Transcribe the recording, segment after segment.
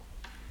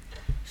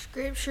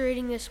Scripture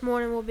reading this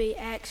morning will be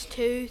Acts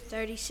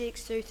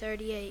 2:36 through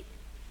 38.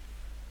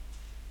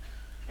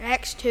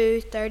 Acts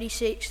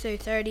 2:36 through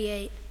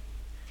 38.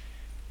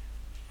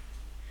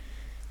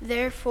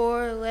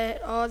 Therefore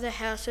let all the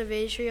house of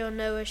Israel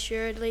know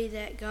assuredly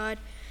that God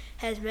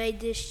has made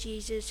this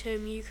Jesus,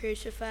 whom you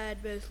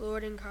crucified, both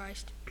Lord and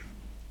Christ.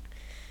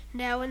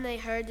 Now when they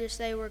heard this,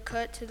 they were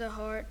cut to the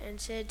heart,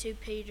 and said to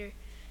Peter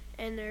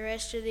and the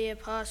rest of the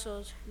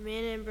apostles,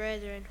 Men and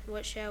brethren,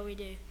 what shall we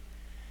do?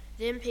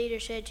 Then Peter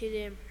said to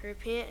them,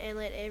 Repent, and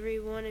let every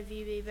one of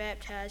you be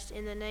baptized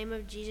in the name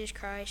of Jesus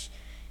Christ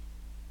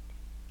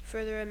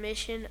for the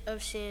remission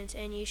of sins,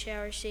 and you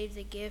shall receive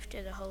the gift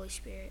of the Holy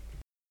Spirit.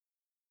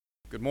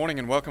 Good morning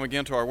and welcome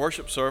again to our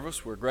worship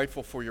service. We're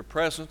grateful for your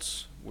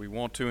presence. We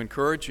want to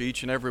encourage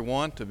each and every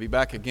one to be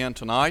back again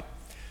tonight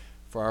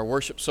for our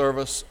worship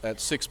service at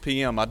 6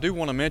 p.m. I do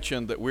want to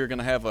mention that we're going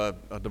to have a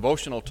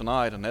devotional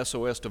tonight, an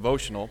SOS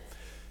devotional,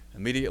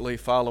 immediately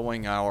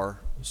following our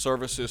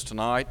services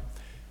tonight.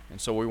 And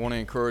so we want to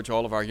encourage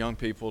all of our young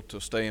people to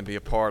stay and be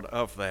a part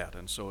of that.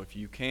 And so if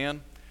you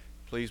can,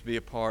 please be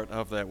a part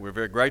of that. We're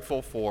very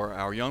grateful for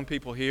our young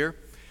people here,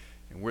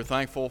 and we're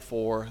thankful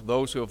for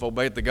those who have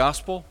obeyed the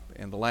gospel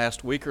in the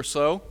last week or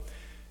so.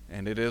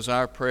 And it is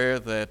our prayer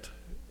that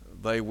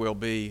they will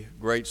be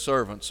great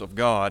servants of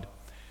God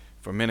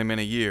for many,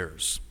 many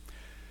years.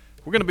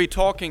 We're going to be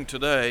talking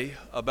today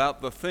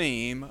about the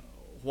theme,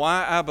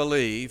 Why I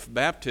Believe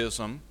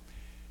Baptism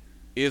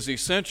is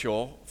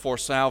Essential for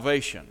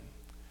Salvation.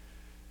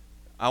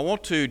 I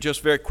want to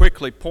just very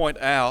quickly point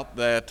out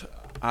that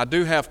I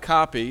do have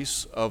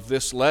copies of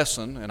this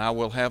lesson, and I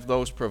will have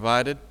those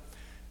provided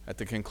at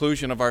the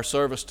conclusion of our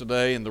service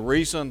today. And the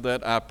reason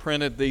that I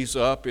printed these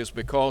up is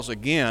because,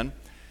 again,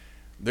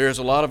 there's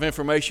a lot of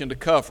information to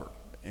cover,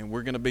 and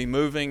we're going to be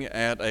moving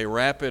at a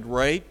rapid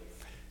rate.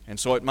 And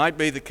so it might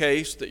be the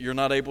case that you're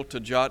not able to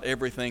jot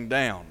everything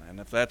down. And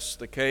if that's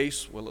the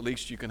case, well, at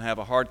least you can have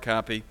a hard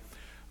copy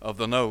of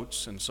the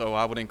notes. And so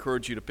I would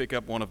encourage you to pick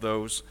up one of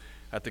those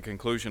at the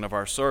conclusion of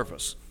our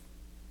service.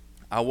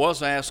 I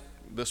was asked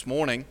this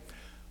morning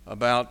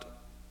about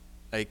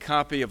a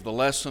copy of the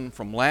lesson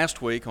from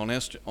last week on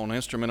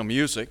instrumental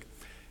music,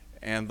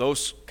 and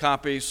those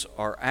copies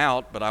are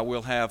out, but I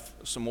will have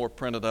some more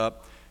printed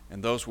up,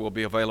 and those will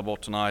be available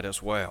tonight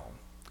as well.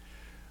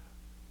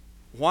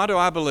 Why do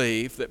I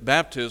believe that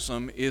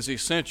baptism is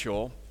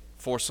essential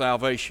for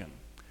salvation?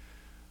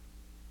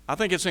 I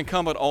think it's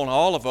incumbent on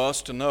all of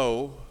us to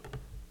know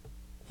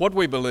what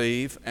we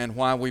believe and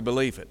why we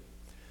believe it.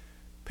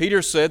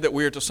 Peter said that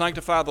we are to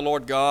sanctify the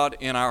Lord God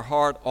in our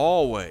heart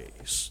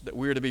always, that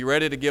we are to be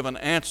ready to give an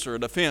answer, a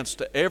defense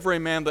to every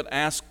man that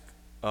asks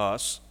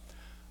us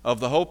of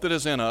the hope that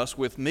is in us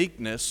with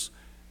meekness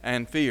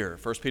and fear.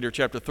 1 Peter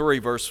chapter 3,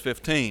 verse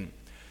 15.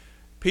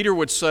 Peter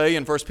would say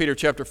in 1 Peter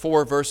chapter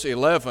 4, verse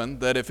 11,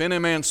 that if any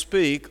man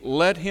speak,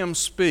 let him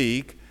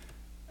speak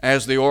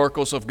as the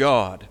oracles of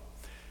God.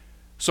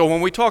 So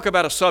when we talk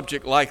about a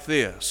subject like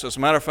this, as a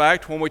matter of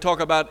fact, when we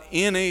talk about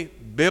any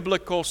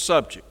biblical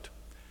subject,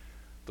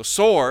 the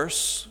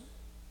source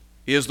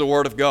is the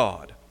Word of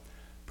God,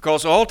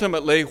 because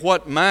ultimately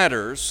what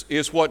matters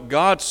is what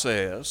God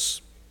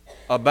says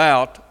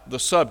about the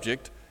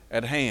subject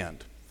at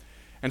hand.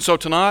 And so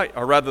tonight,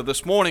 or rather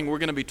this morning, we're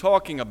going to be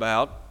talking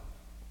about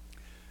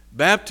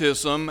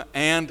baptism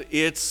and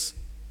its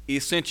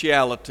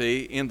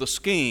essentiality in the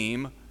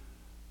scheme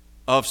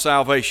of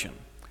salvation.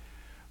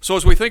 So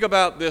as we think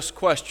about this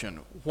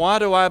question, why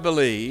do I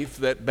believe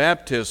that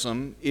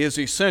baptism is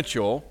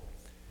essential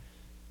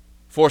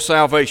for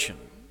salvation?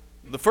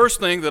 The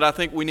first thing that I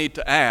think we need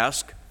to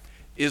ask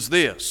is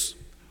this: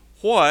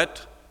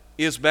 what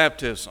is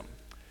baptism?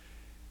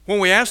 When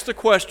we ask the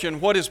question,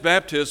 what is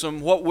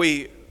baptism, what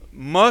we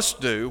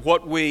must do,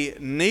 what we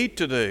need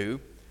to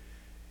do,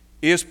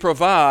 is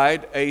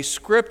provide a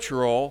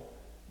scriptural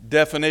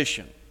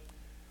definition.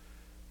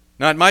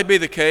 Now, it might be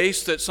the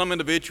case that some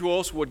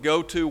individuals would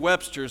go to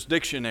Webster's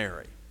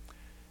dictionary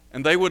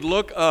and they would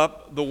look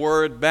up the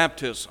word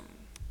baptism.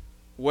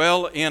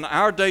 Well, in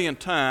our day and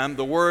time,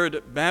 the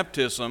word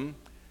baptism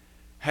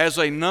has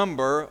a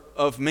number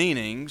of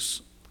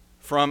meanings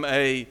from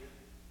a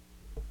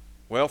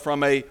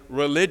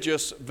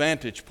religious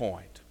vantage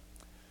point.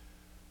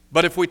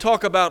 But if we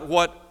talk about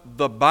what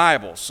the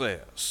Bible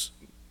says,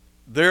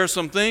 there are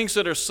some things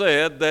that are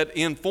said that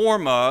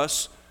inform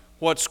us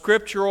what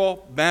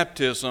scriptural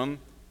baptism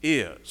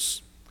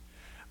is.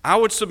 I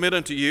would submit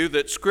unto you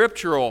that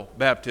scriptural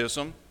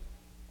baptism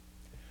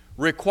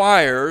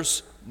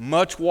requires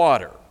much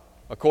water,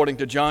 according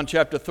to John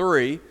chapter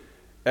 3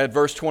 at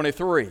verse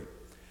 23.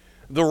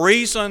 The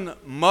reason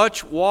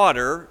much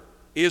water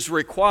is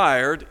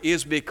required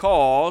is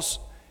because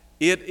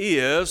it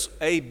is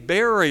a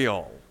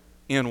burial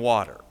in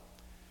water.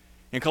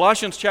 In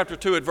Colossians chapter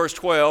 2 at verse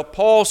 12,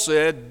 Paul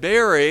said,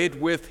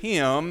 buried with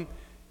him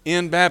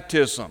in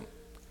baptism.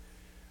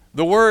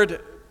 The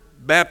word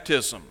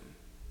baptism,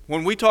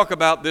 when we talk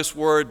about this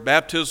word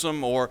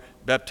baptism or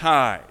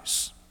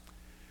baptize,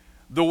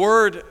 the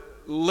word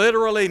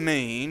literally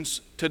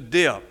means to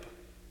dip,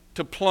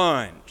 to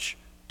plunge,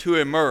 to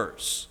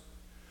immerse.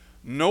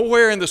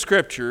 Nowhere in the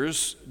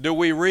Scriptures do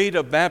we read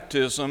of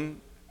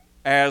baptism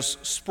as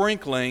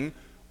sprinkling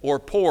or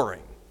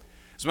pouring.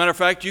 As a matter of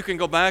fact, you can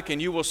go back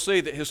and you will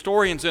see that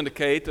historians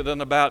indicate that in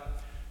about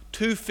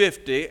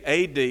 250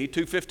 AD,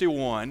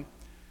 251,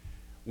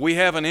 we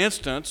have an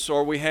instance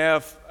or we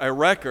have a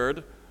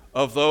record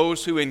of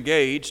those who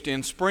engaged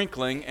in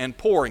sprinkling and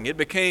pouring. It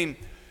became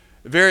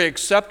a very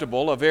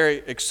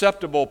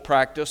acceptable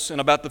practice in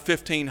about the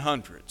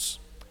 1500s.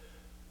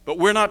 But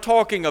we're not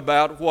talking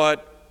about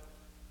what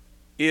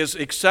is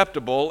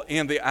acceptable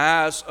in the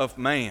eyes of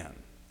man.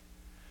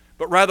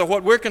 But rather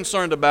what we're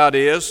concerned about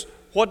is,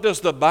 what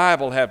does the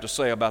Bible have to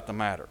say about the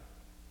matter?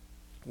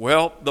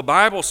 Well, the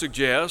Bible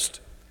suggests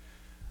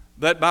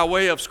that by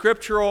way of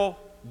scriptural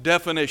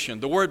definition,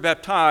 the word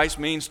baptize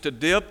means to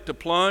dip, to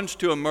plunge,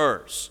 to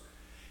immerse.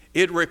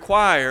 It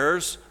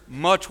requires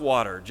much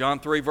water, John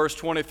 3, verse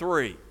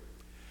 23.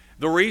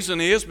 The reason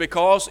is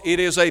because it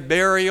is a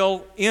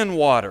burial in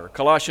water,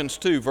 Colossians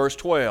 2, verse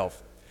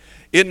 12.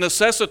 It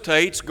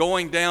necessitates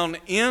going down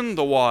in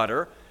the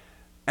water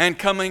and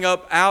coming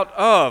up out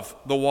of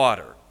the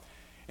water.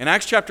 In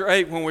Acts chapter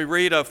 8, when we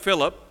read of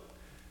Philip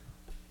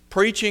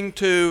preaching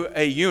to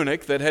a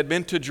eunuch that had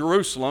been to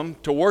Jerusalem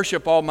to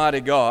worship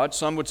Almighty God,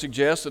 some would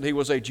suggest that he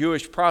was a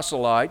Jewish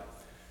proselyte.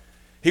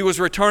 He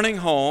was returning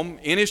home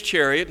in his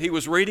chariot. He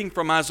was reading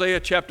from Isaiah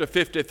chapter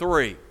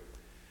 53.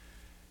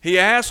 He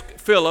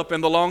asked Philip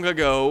in the long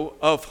ago,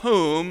 of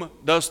whom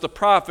does the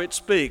prophet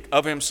speak,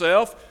 of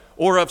himself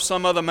or of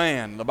some other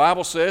man? The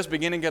Bible says,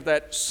 beginning at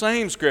that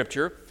same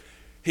scripture,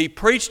 he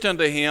preached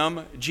unto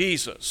him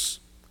Jesus.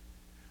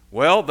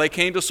 Well, they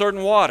came to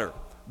certain water.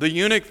 The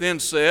eunuch then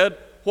said,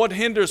 what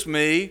hinders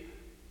me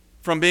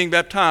from being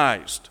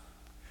baptized?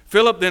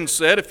 Philip then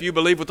said, if you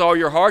believe with all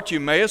your heart, you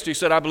mayest. He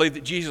said, I believe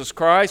that Jesus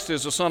Christ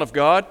is the Son of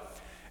God.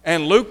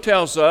 And Luke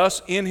tells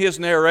us in his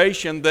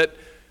narration that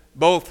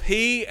both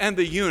he and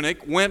the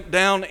eunuch went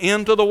down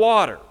into the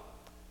water.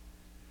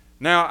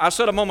 Now, I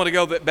said a moment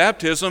ago that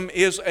baptism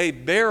is a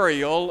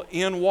burial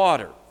in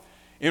water.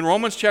 In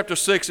Romans chapter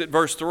 6 at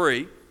verse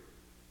 3,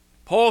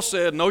 Paul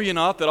said, know ye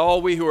not that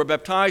all we who are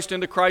baptized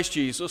into Christ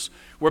Jesus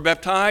were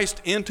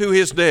baptized into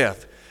his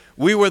death?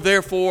 We were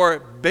therefore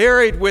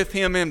buried with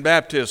him in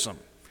baptism.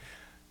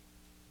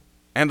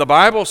 And the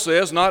Bible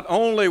says not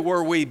only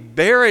were we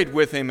buried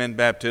with him in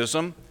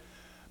baptism,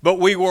 but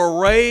we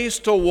were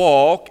raised to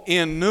walk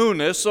in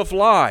newness of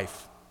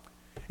life.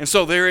 And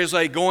so there is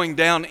a going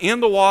down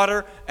in the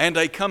water and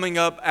a coming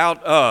up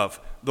out of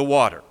the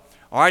water.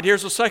 All right,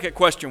 here's the second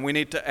question we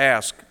need to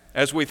ask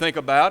as we think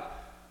about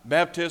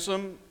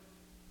baptism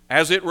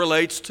as it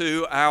relates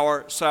to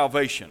our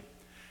salvation.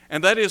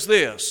 And that is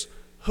this: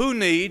 who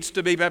needs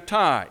to be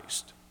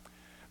baptized?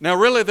 Now,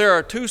 really, there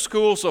are two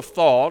schools of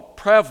thought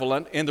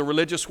prevalent in the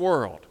religious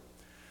world.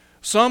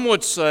 Some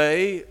would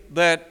say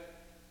that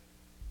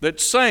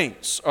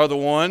saints are the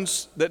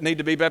ones that need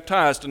to be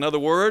baptized. In other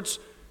words,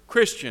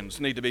 Christians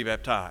need to be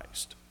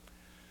baptized.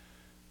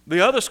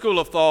 The other school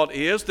of thought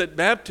is that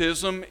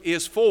baptism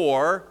is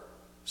for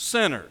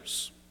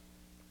sinners.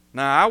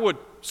 Now, I would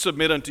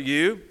submit unto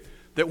you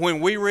that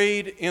when we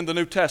read in the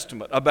New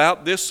Testament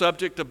about this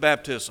subject of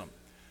baptism,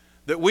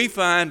 that we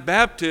find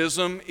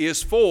baptism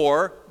is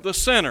for the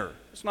sinner.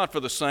 It's not for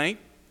the saint.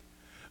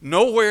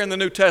 Nowhere in the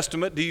New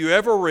Testament do you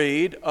ever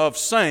read of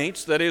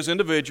saints, that is,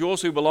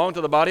 individuals who belong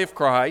to the body of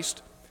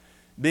Christ,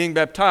 being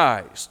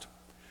baptized.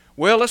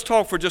 Well, let's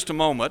talk for just a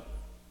moment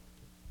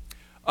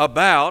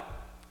about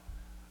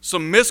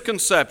some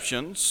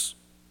misconceptions,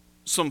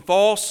 some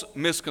false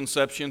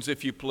misconceptions,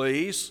 if you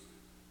please,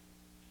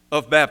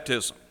 of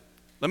baptism.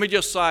 Let me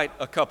just cite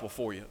a couple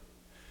for you.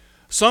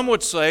 Some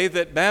would say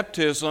that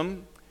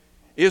baptism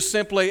is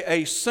simply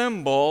a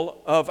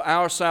symbol of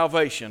our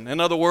salvation. In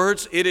other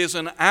words, it is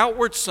an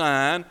outward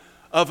sign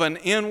of an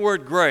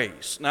inward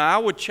grace. Now, I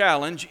would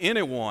challenge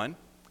anyone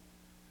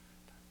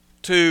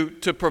to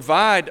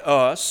provide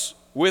us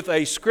with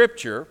a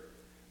scripture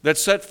that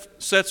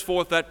sets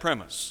forth that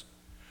premise.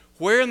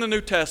 Where in the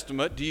New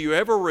Testament do you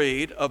ever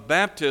read of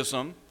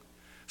baptism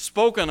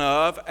spoken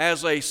of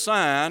as a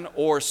sign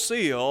or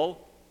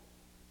seal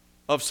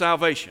of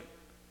salvation?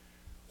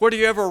 Where do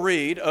you ever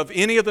read of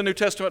any of the New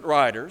Testament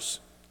writers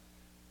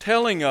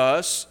telling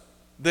us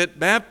that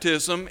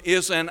baptism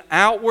is an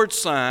outward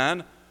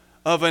sign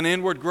of an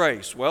inward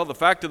grace? Well, the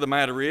fact of the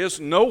matter is,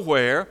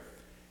 nowhere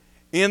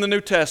in the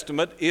New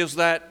Testament is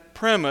that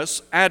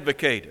premise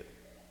advocated.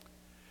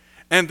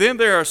 And then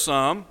there are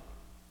some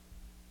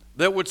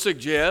that would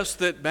suggest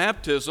that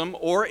baptism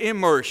or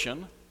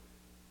immersion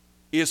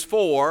is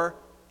for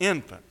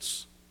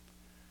infants.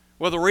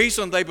 Well, the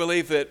reason they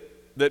believe that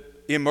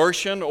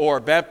immersion or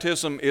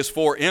baptism is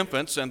for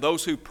infants, and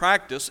those who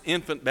practice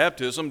infant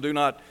baptism do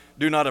not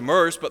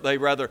immerse, but they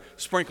rather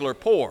sprinkle or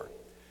pour.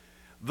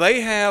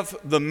 They have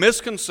the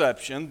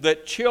misconception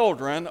that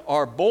children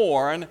are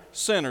born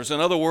sinners. In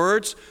other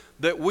words,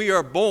 that we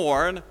are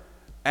born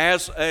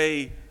as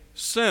a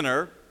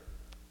sinner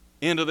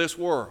into this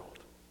world.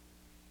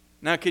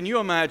 Now, can you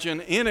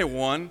imagine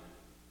anyone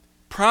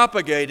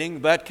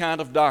propagating that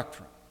kind of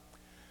doctrine?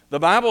 The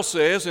Bible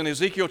says in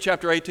Ezekiel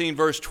chapter 18,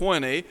 verse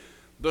 20,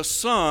 the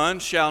son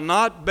shall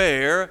not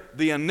bear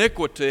the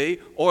iniquity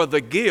or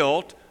the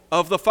guilt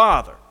of the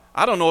father.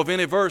 I don't know of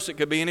any verse that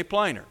could be any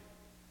plainer.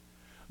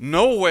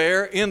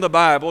 Nowhere in the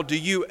Bible do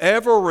you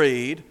ever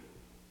read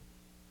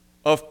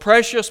of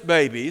precious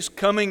babies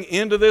coming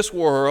into this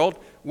world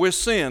with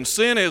sin.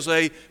 Sin is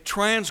a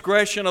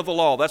transgression of the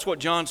law. That's what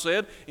John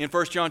said in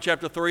 1 John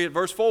chapter 3 at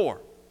verse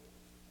 4.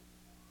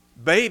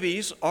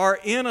 Babies are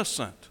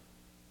innocent.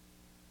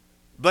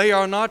 They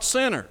are not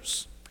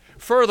sinners.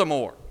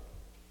 Furthermore,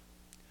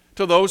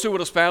 to those who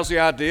would espouse the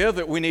idea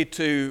that we need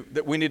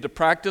to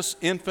practice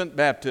infant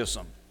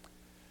baptism,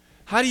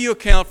 how do you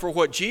account for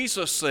what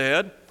Jesus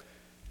said?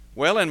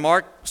 Well, in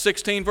Mark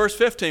 16, verse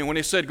 15, when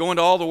he said, "Go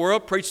into all the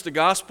world, preach the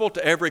gospel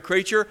to every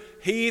creature,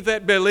 he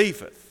that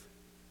believeth."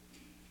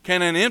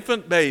 Can an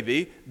infant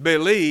baby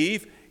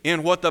believe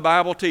in what the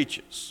Bible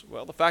teaches?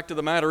 Well, the fact of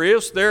the matter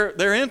is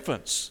they're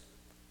infants.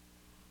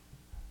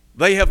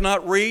 They have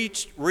not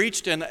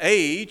reached an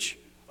age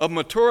of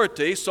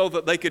maturity so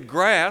that they could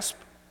grasp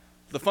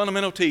the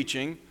fundamental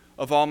teaching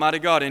of Almighty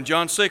God. In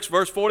John 6,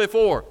 verse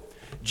 44,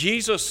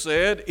 Jesus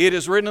said, "It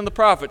is written in the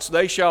prophets,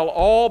 they shall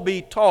all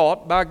be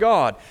taught by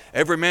God.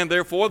 Every man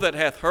therefore that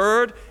hath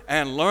heard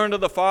and learned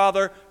of the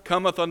Father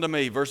cometh unto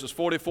me." Verses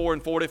 44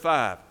 and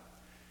 45.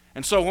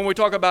 And so when we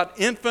talk about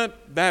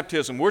infant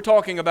baptism, we're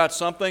talking about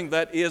something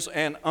that is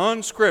an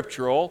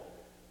unscriptural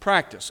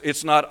practice.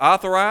 It's not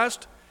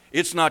authorized,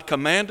 it's not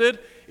commanded,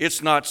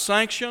 it's not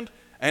sanctioned,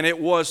 and it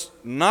was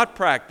not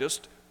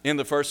practiced in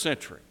the first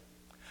century.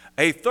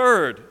 A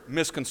third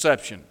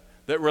misconception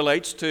that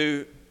relates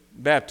to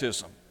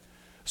baptism.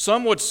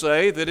 Some would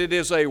say that it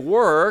is a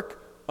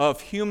work of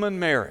human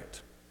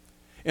merit.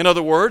 In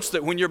other words,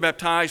 that when you're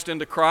baptized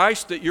into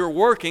Christ, that you're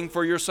working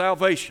for your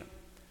salvation.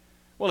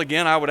 Well,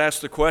 again, I would ask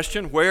the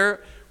question, where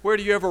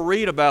do you ever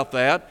read about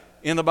that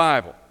in the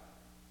Bible?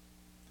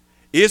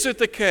 Is it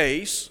the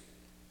case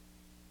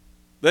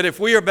that if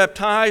we are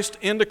baptized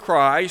into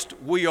Christ,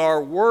 we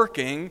are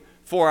working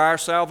for our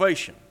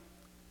salvation?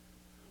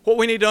 What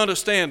we need to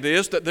understand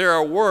is that there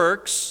are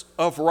works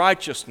of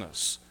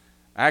righteousness.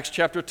 Acts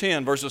chapter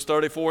 10, verses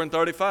 34 and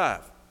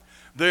 35.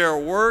 There are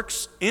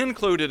works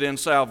included in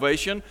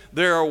salvation.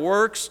 There are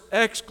works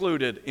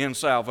excluded in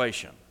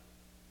salvation.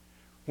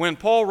 When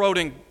Paul wrote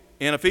in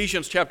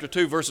Ephesians chapter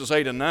 2, verses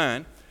 8 and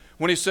 9,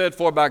 when he said,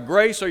 "For by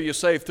grace are you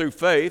saved through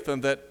faith,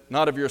 and that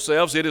not of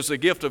yourselves, it is the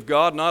gift of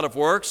God, not of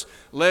works,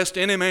 lest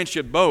any man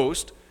should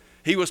boast,"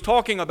 he was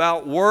talking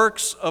about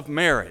works of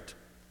merit,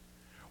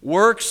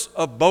 works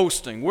of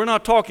boasting. We're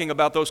not talking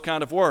about those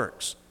kind of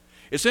works.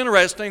 It's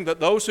interesting that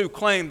those who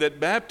claim that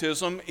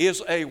baptism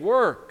is a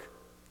work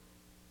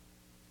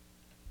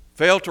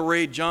fail to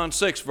read John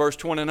 6, verse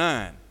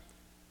 29.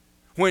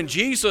 When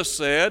Jesus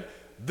said,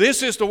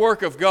 "This is the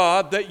work of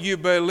God, that you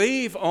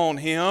believe on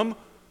Him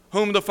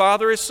whom the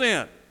Father has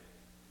sent."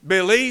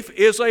 Belief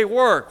is a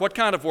work. What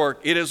kind of work?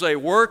 It is a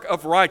work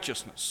of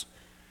righteousness.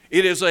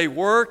 It is a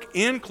work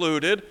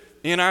included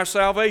in our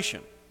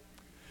salvation.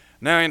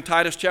 Now in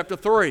Titus chapter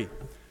 3,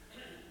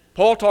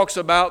 Paul talks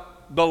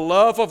about the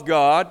love of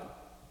God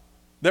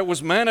that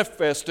was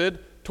manifested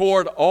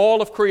toward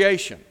all of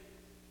creation.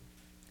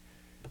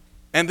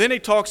 And then he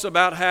talks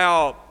about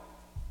how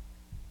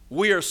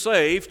we are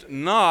saved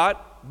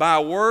not by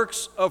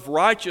works of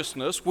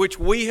righteousness which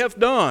we have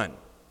done,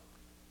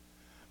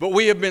 but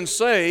we have been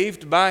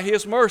saved by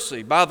His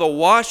mercy, by the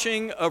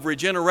washing of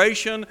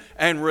regeneration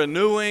and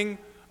renewing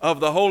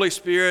of the Holy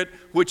Spirit,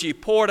 which He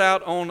poured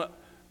out on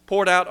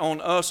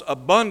us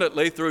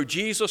abundantly through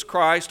Jesus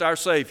Christ our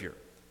Savior.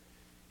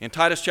 In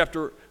Titus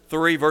chapter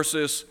 3,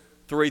 verses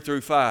 3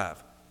 through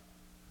 5.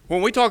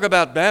 When we talk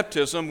about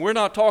baptism, we're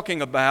not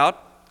talking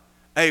about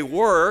a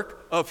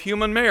work of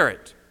human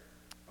merit.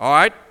 All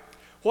right?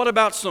 What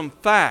about some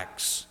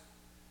facts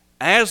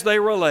as they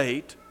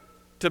relate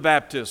to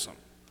baptism?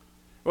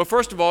 Well,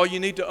 first of all, you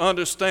need to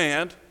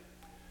understand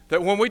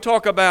that when we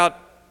talk about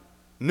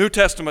New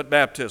Testament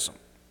baptism,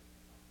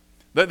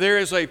 that there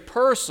is a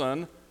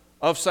person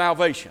of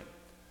salvation.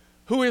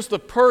 Who is the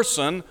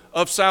person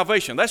of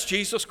salvation? That's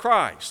Jesus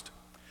Christ.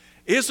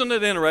 Isn't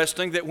it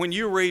interesting that when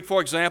you read,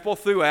 for example,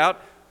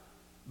 throughout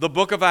the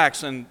book of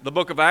Acts, and the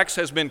book of Acts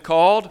has been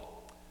called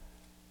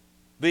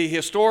the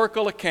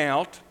historical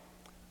account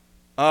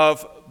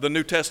of the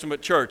New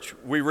Testament church.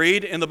 We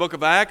read in the book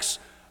of Acts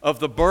of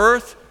the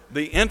birth,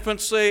 the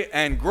infancy,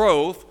 and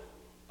growth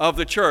of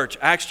the church.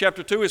 Acts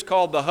chapter 2 is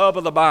called the hub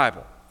of the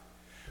Bible.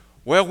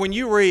 Well, when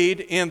you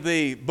read in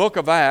the book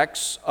of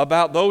Acts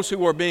about those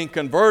who are being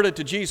converted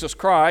to Jesus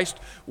Christ,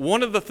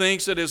 one of the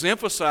things that is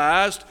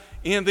emphasized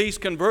in these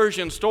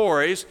conversion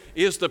stories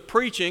is the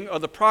preaching or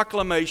the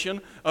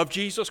proclamation of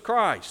Jesus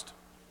Christ.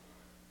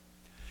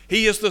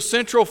 He is the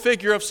central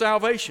figure of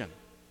salvation.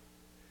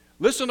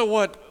 Listen to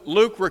what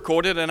Luke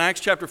recorded in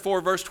Acts chapter 4,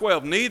 verse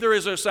 12. "Neither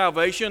is there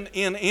salvation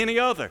in any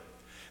other.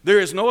 There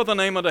is no other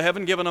name under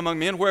heaven given among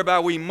men whereby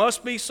we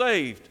must be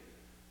saved.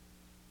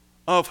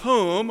 of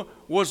whom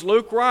was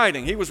Luke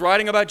writing. He was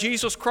writing about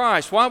Jesus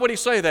Christ. Why would he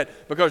say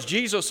that? Because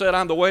Jesus said,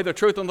 I'm the way, the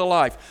truth, and the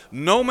life.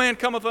 No man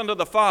cometh unto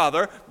the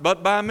Father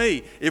but by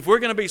me. If we're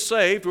going to be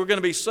saved, we're going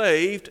to be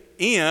saved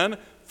in,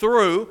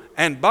 through,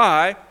 and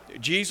by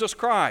Jesus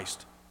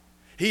Christ.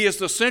 He is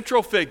the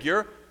central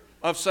figure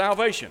of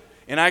salvation.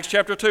 In Acts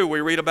chapter 2,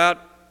 we read about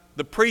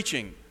the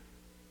preaching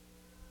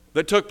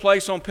that took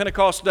place on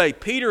Pentecost Day.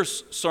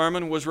 Peter's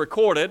sermon was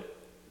recorded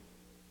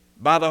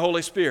by the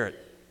Holy Spirit.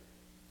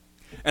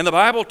 And the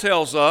Bible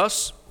tells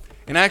us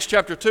in Acts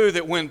chapter 2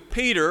 that when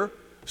Peter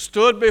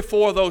stood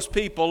before those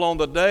people on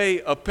the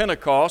day of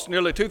Pentecost,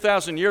 nearly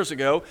 2,000 years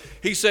ago,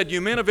 he said,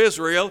 "You men of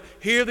Israel,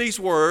 hear these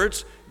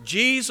words,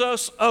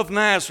 Jesus of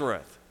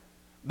Nazareth."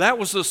 That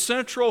was the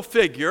central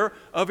figure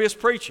of his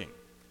preaching.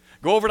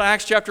 Go over to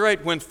Acts chapter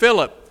 8 when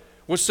Philip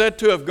was said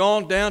to have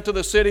gone down to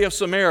the city of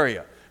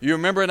Samaria. You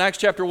remember in Acts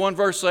chapter 1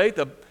 verse 8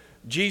 that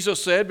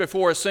Jesus said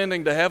before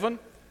ascending to heaven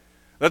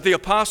that the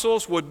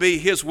apostles would be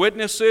his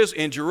witnesses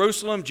in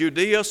Jerusalem,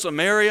 Judea,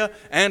 Samaria,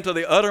 and to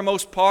the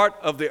uttermost part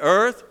of the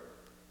earth.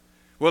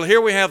 Well, here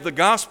we have the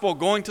gospel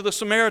going to the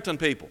Samaritan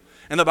people.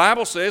 And the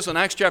Bible says in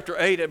Acts chapter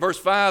 8 at verse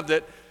 5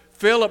 that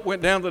Philip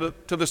went down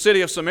to the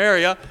city of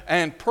Samaria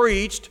and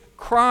preached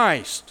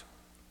Christ.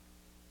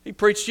 He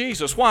preached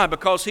Jesus. Why?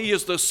 Because he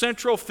is the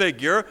central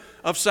figure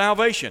of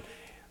salvation.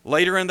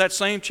 Later in that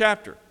same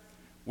chapter,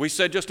 we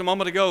said just a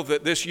moment ago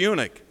that this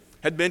eunuch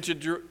had been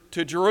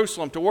to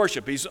Jerusalem to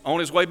worship. He's on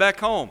his way back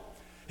home.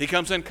 He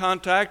comes in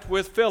contact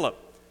with Philip.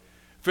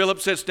 Philip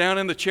sits down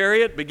in the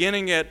chariot.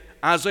 Beginning at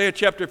Isaiah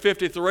chapter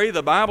 53,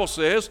 the Bible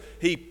says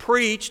he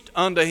preached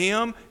unto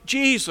him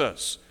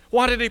Jesus.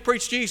 Why did he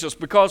preach Jesus?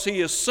 Because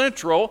he is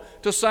central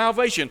to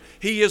salvation.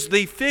 He is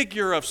the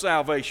figure of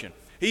salvation.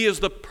 He is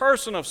the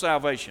person of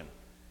salvation.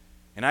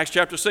 In Acts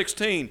chapter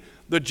 16,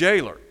 the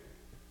jailer.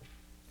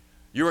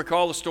 You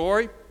recall the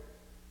story?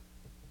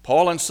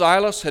 Paul and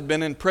Silas had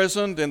been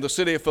imprisoned in the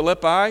city of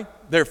Philippi.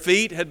 Their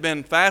feet had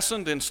been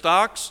fastened in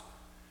stocks.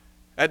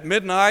 At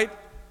midnight,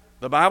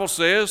 the Bible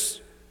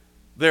says,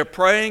 they're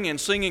praying and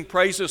singing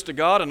praises to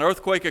God. An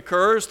earthquake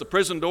occurs. The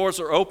prison doors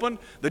are opened.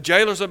 The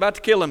jailer's about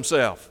to kill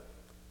himself.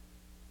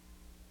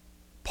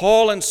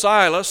 Paul and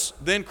Silas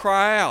then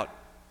cry out,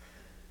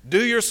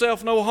 "Do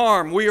yourself no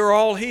harm. We are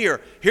all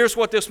here." Here's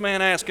what this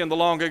man asked in the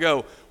long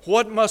ago.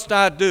 What must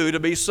I do to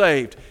be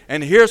saved?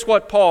 And here's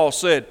what Paul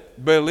said.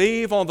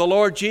 Believe on the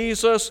Lord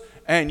Jesus,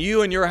 and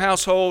you and your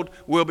household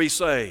will be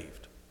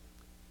saved.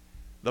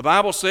 The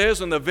Bible says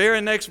in the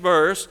very next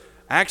verse,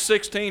 Acts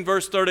 16,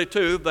 verse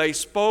 32, they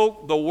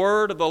spoke the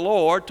word of the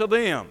Lord to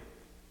them.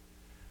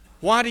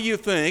 Why do you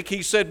think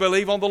he said,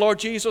 believe on the Lord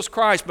Jesus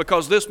Christ?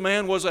 Because this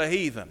man was a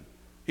heathen.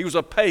 He was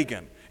a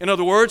pagan. In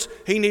other words,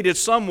 he needed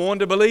someone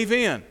to believe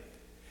in.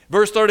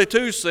 Verse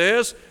 32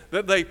 says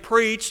that they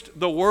preached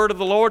the word of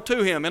the Lord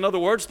to him. In other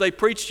words, they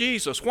preached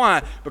Jesus.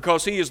 Why?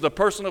 Because he is the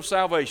person of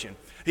salvation.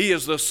 He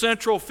is the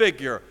central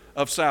figure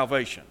of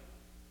salvation.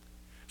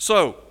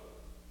 So,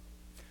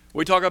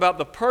 we talk about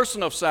the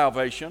person of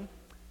salvation,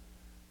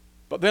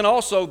 but then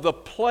also the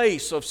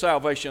place of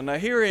salvation. Now,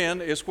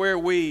 herein is where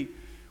we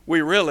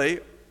really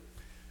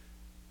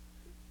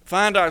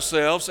find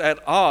ourselves at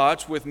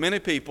odds with many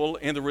people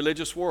in the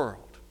religious world.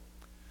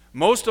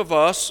 Most of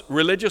us,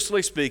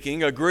 religiously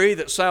speaking, agree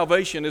that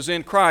salvation is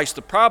in Christ.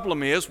 The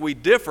problem is we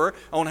differ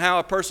on how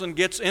a person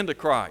gets into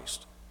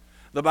Christ.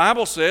 The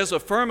Bible says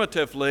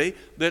affirmatively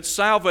that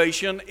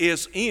salvation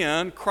is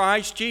in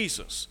Christ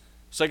Jesus.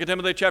 2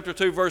 Timothy chapter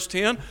 2, verse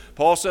 10,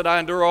 Paul said, I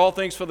endure all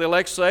things for the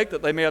elect's sake,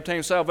 that they may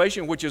obtain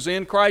salvation, which is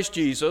in Christ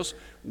Jesus,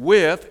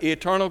 with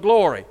eternal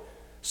glory.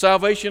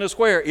 Salvation is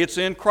where? It's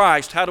in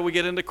Christ. How do we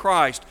get into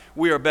Christ?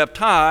 We are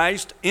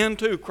baptized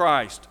into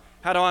Christ.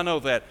 How do I know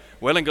that?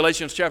 Well, in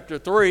Galatians chapter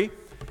 3,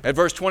 at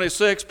verse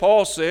 26,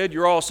 Paul said,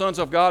 you're all sons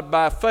of God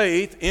by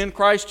faith in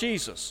Christ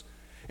Jesus.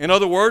 In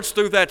other words,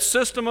 through that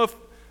system of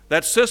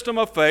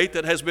faith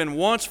that has been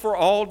once for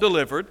all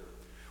delivered,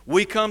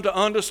 we come to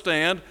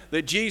understand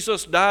that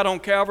Jesus died on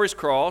Calvary's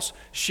cross,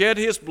 shed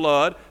his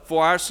blood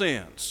for our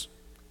sins.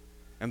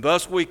 And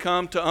thus we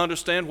come to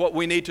understand what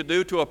we need to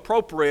do to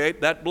appropriate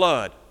that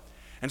blood.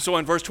 And so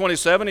in verse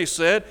 27 he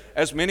said,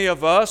 as many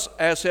of us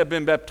as have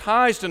been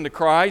baptized into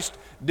Christ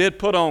did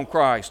put on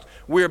Christ.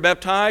 We are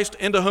baptized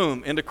into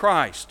whom? Into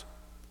Christ.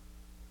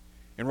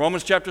 In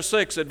Romans chapter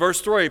 6 at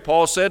verse 3,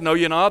 Paul said, know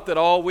ye not that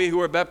all we who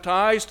are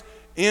baptized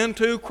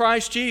into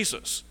Christ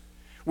Jesus?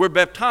 We're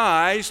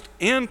baptized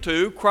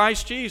into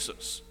Christ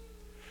Jesus.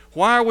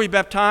 Why are we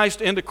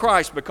baptized into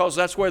Christ? Because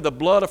that's where the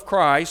blood of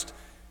Christ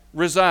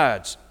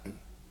resides.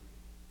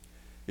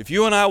 If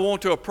you and I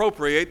want to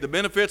appropriate the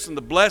benefits and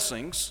the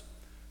blessings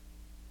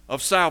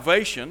of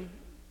salvation,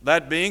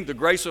 that being the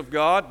grace of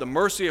God, the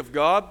mercy of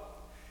God,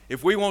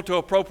 if we want to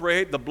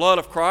appropriate the blood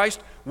of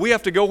Christ, we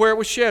have to go where it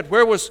was shed.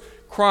 Where was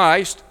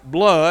Christ's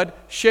blood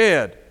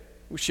shed?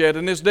 It was shed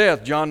in his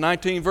death. John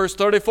 19, verse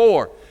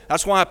 34.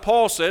 That's why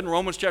Paul said in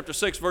Romans chapter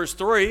 6, verse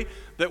 3,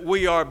 that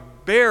we are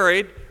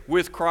buried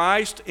with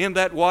Christ in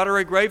that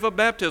watery grave of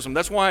baptism.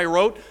 That's why he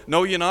wrote,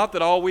 "Know ye not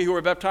that all we who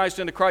are baptized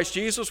into Christ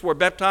Jesus were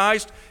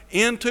baptized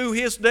into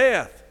his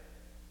death?"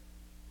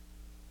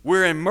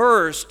 We're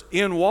immersed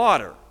in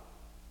water.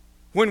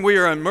 When we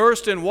are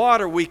immersed in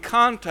water, we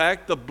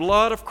contact the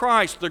blood of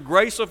Christ, the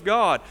grace of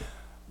God.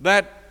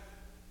 That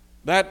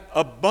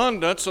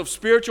abundance of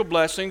spiritual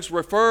blessings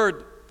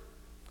referred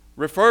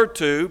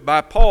to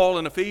by Paul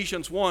in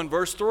Ephesians 1,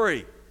 verse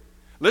 3.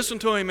 Listen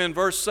to him in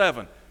verse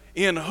 7.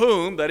 "In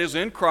whom," that is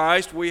in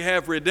Christ, "we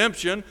have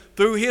redemption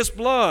through his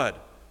blood,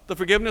 the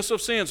forgiveness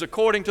of sins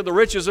according to the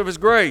riches of his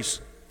grace."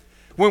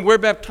 When we're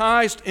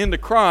baptized into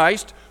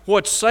Christ,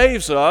 what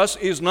saves us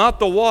is not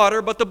the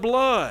water but the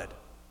blood.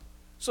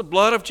 It's the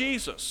blood of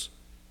Jesus.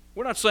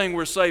 We're not saying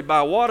we're saved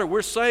by water.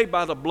 We're saved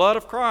by the blood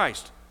of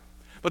Christ.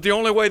 But the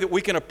only way that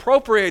we can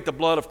appropriate the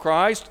blood of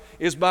Christ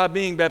is by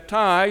being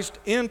baptized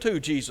into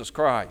Jesus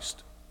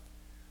Christ.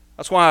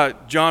 That's why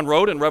John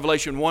wrote in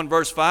Revelation 1,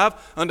 verse 5,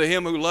 "Unto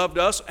him who loved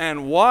us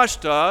and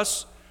washed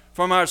us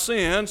from our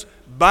sins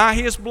by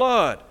his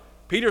blood."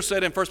 Peter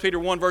said in 1 Peter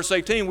 1, verse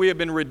 18, "We have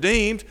been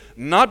redeemed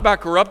not by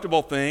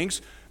corruptible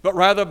things, but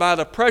rather by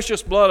the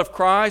precious blood of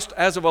Christ,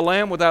 as of a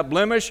lamb without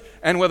blemish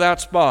and without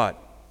spot."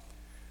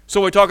 So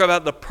we talk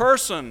about the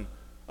person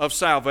of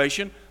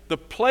salvation, the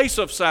place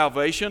of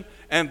salvation,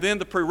 and then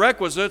the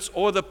prerequisites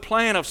or the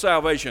plan of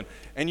salvation.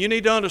 And you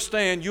need to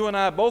understand, you and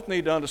I both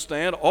need to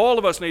understand, all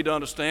of us need to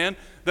understand,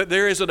 that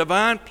there is a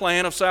divine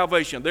plan of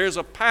salvation. There is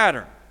a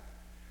pattern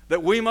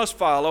that we must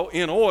follow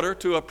in order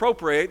to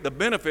appropriate the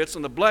benefits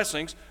and the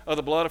blessings of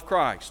the blood of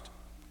Christ.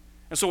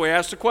 And so we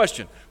ask the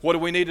question, what do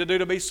we need to do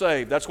to be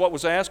saved? That's what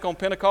was asked on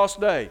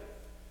Pentecost Day.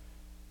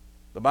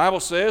 The Bible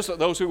says that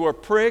those who were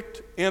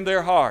pricked in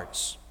their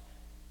hearts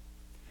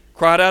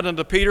cried out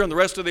unto Peter and the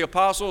rest of the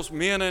apostles,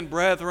 "Men and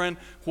brethren,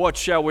 what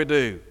shall we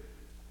do?"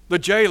 The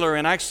jailer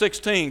in Acts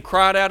 16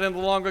 cried out in the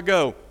long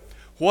ago,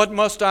 "What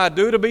must I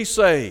do to be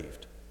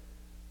saved?"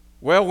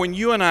 Well, when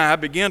you and I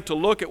begin to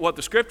look at what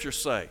the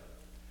Scriptures say,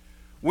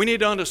 we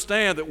need to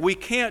understand that we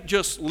can't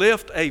just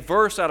lift a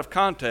verse out of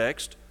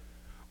context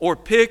or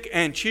pick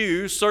and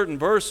choose certain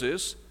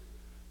verses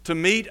to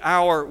meet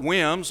our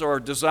whims or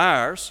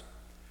desires,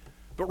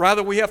 but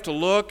rather we have to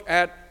look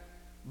at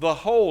the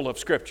whole of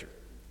Scripture.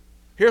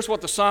 Here's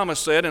what the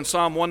psalmist said in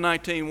Psalm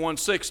 119,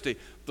 160.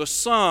 "The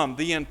sum,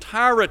 the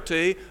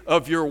entirety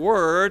of your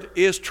word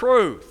is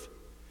truth."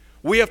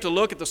 We have to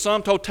look at the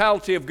sum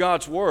totality of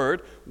God's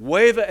word,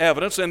 weigh the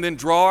evidence, and then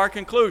draw our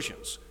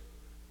conclusions.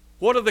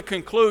 What are the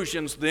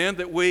conclusions then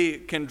that we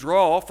can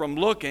draw from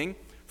looking,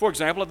 for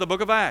example, at the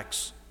book of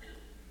Acts?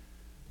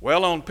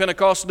 Well, on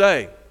Pentecost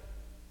Day,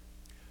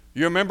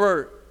 you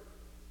remember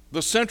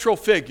the central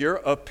figure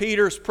of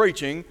Peter's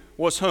preaching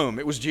was whom?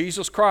 It was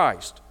Jesus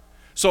Christ.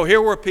 So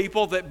here were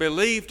people that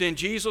believed in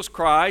Jesus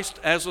Christ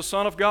as the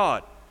Son of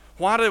God.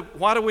 Why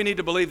do we need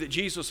to believe that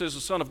Jesus is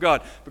the Son of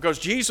God? Because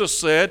Jesus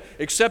said,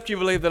 "Except you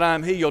believe that I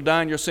am He, you'll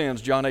die in your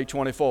sins," John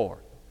 8:24.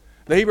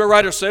 The Hebrew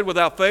writer said,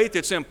 "Without faith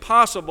it's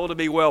impossible to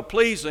be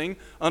well-pleasing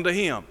unto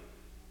Him."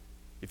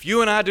 If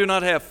you and I do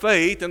not have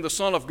faith in the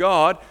Son of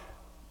God,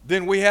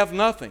 then we have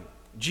nothing.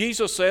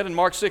 Jesus said in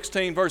Mark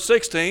 16, verse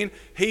 16,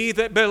 "He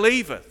that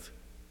believeth."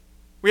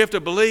 We have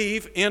to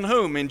believe in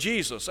whom? In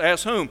Jesus.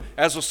 As whom?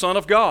 As the Son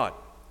of God.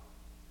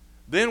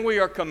 Then we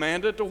are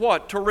commanded to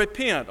what? To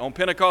repent. On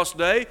Pentecost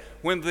Day,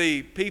 when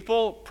the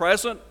people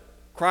present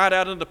cried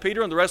out unto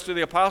Peter and the rest of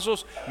the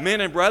apostles,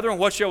 "Men and brethren,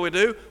 what shall we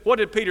do?" What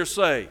did Peter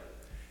say?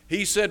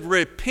 He said,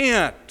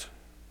 "Repent."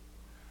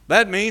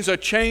 That means a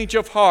change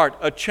of heart,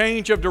 a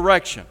change of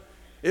direction.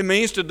 It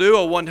means to do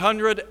a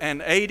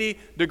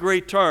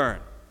 180-degree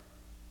turn.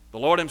 The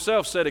Lord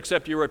Himself said,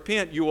 "Except you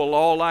repent, you will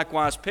all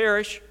likewise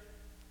perish."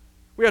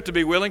 We have to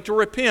be willing to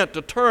repent,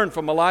 to turn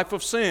from a life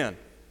of sin.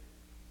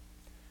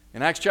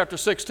 In Acts chapter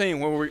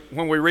 16,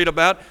 when we read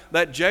about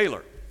that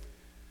jailer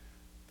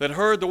that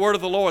heard the word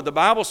of the Lord, the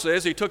Bible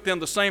says he took them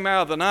the same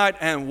hour of the night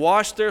and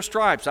washed their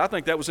stripes. I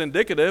think that was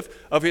indicative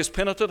of his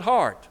penitent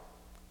heart.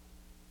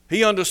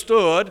 He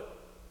understood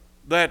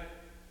that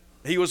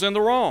he was in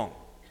the wrong.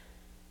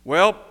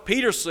 Well,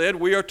 Peter said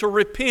we are to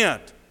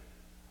repent.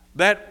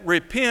 That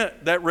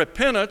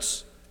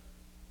repentance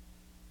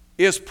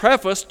is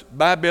prefaced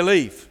by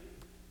belief.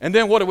 And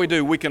then what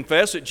do? We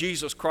confess that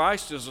Jesus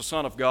Christ is the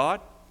Son of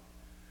God.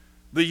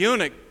 The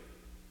eunuch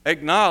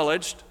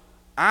acknowledged,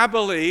 "I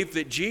believe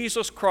that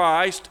Jesus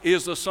Christ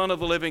is the Son of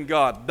the living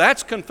God."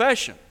 That's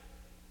confession.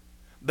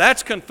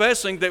 That's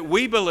confessing that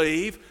we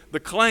believe the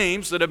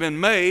claims that have been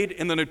made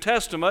in the New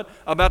Testament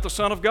about the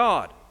Son of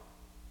God.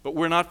 But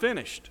we're not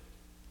finished.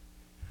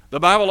 The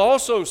Bible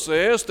also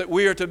says that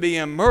we are to be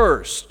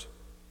immersed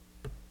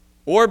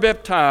or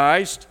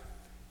baptized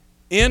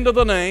into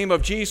the name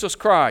of Jesus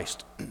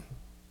Christ.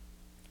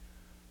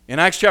 In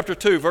Acts chapter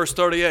 2, verse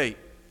 38,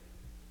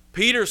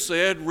 Peter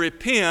said,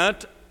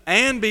 "Repent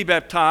and be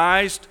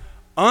baptized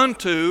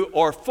unto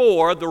or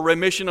for the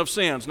remission of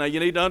sins." Now you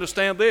need to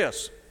understand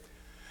this.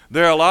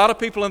 There are a lot of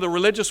people in the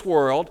religious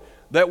world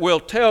that will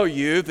tell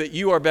you that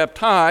you are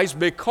baptized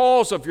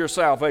because of your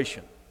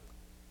salvation.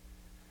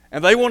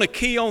 And they want to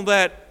key on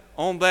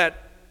that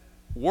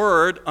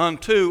word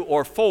unto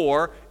or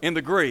for in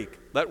the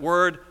Greek, that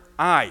word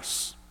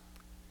eis.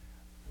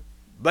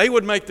 They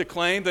would make the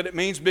claim that it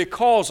means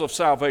because of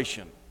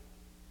salvation.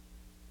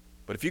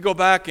 But if you go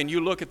back and you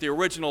look at the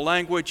original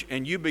language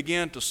and you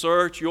begin to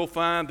search, you'll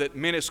find that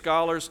many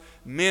scholars,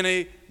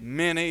 many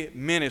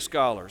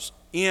scholars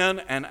in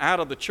and out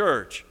of the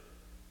church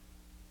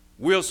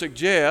will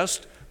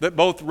suggest that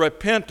both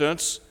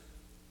repentance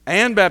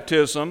and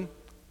baptism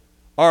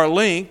are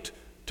linked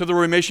to the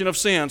remission of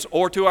sins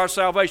or to our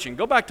salvation.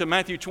 Go back to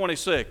Matthew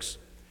 26.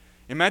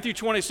 In Matthew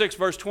 26,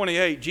 verse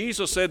 28,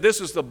 Jesus said,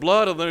 "This is the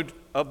blood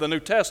of the New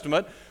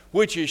Testament,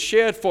 which is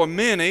shed for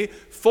many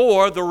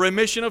for the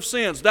remission of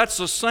sins." That's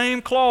the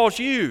same clause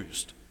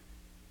used.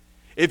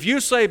 If you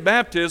say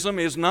baptism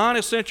is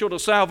non-essential to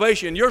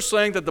salvation, you're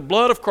saying that the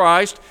blood of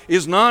Christ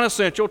is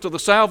non-essential to the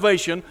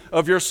salvation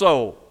of your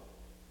soul.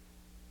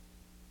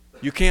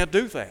 You can't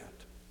do that.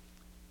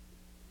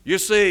 You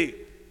see,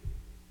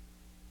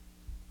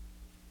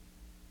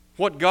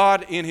 what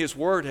God in His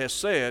Word has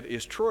said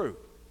is true.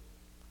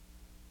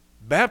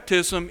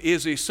 Baptism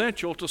is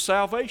essential to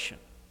salvation.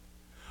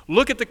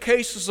 Look at the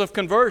cases of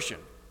conversion.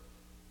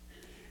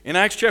 In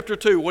Acts chapter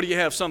 2, what do you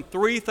have? Some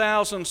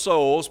 3,000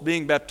 souls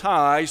being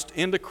baptized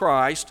into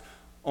Christ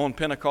on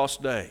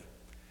Pentecost Day.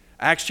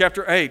 Acts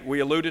chapter 8, we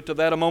alluded to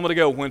that a moment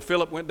ago when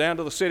Philip went down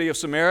to the city of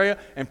Samaria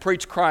and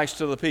preached Christ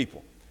to the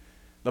people.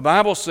 The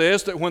Bible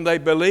says that when they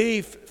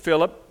believed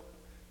Philip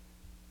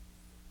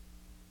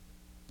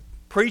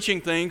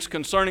preaching things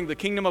concerning the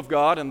kingdom of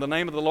God in the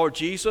name of the Lord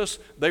Jesus,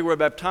 they were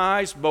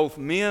baptized, both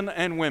men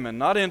and women,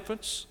 not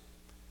infants,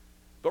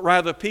 but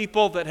rather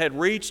people that had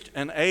reached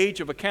an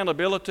age of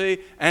accountability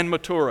and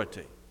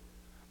maturity.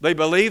 They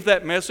believed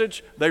that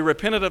message, they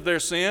repented of their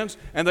sins,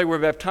 and they were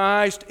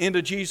baptized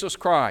into Jesus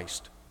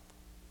Christ.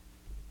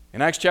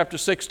 In Acts chapter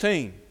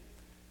 16,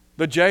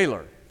 the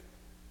jailer,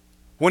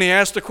 when he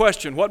asked the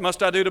question, "What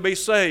must I do to be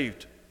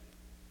saved?"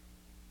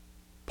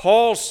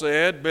 Paul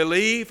said,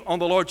 "Believe on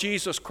the Lord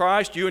Jesus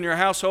Christ, you and your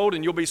household,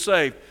 and you'll be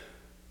saved."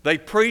 They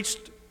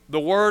preached the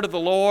word of the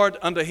Lord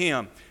unto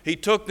him. He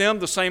took them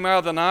the same hour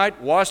of the night,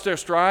 washed their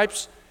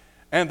stripes,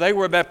 and they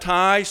were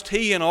baptized,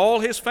 he and all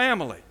his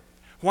family.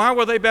 Why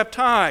were they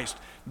baptized?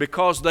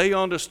 Because they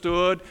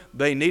understood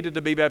they needed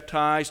to be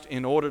baptized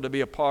in order to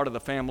be a part of the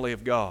family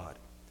of God.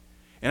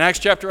 In Acts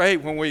chapter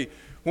 8, when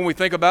we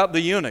think about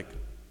the eunuch,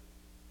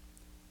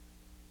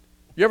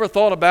 you ever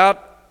thought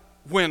about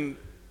when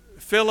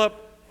Philip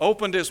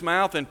opened his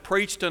mouth and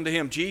preached unto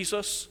him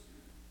Jesus?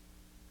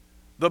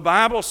 The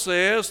Bible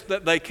says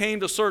that they came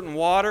to certain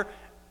water,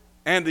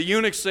 and the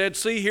eunuch said,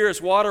 "See, here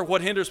is water.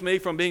 What hinders me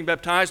from being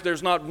baptized?"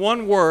 There's not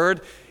one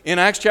word in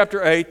Acts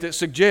chapter 8 that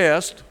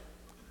suggests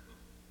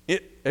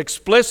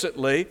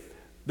explicitly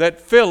that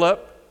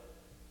Philip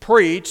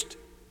preached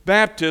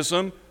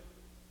baptism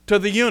to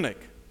the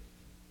eunuch.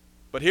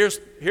 But here's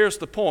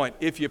the point.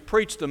 If you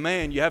preach the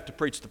man, you have to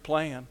preach the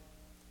plan.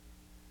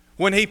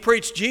 When he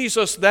preached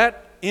Jesus,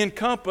 that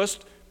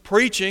encompassed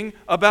preaching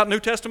about New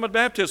Testament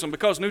baptism,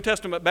 because New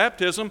Testament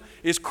baptism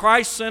is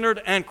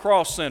Christ-centered and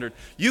cross-centered.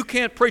 You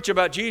can't preach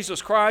about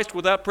Jesus Christ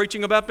without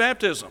preaching about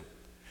baptism.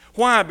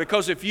 Why?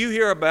 Because if you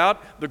hear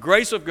about the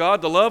grace of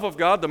God, the love of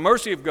God, the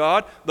mercy of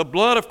God, the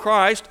blood of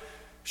Christ,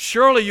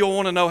 surely you'll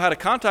want to know how to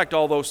contact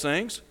all those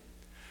things.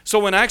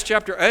 So in Acts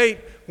chapter 8,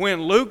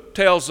 when Luke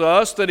tells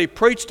us that he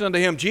preached unto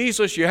him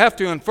Jesus, you have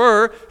to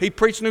infer he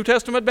preached New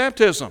Testament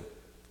baptism.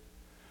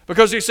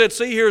 Because he said,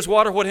 "See, here's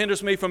water. What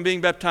hinders me from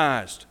being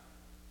baptized?"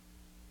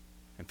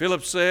 And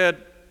Philip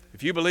said,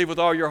 "If you believe with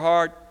all your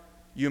heart,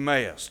 you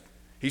mayest."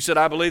 He said,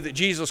 "I believe that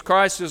Jesus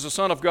Christ is the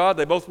Son of God."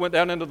 They both went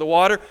down into the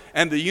water,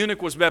 and the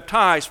eunuch was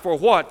baptized for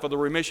what? For the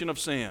remission of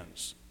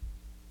sins.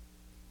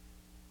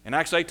 In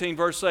Acts 18,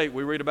 verse 8,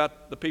 we read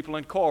about the people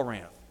in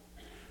Corinth.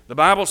 The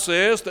Bible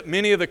says that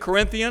many of the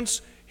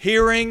Corinthians,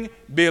 hearing,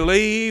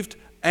 believed,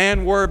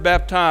 and were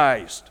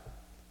baptized.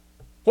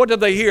 What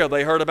did they hear?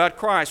 They heard about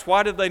Christ.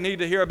 Why did they need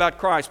to hear about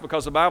Christ?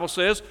 Because the Bible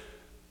says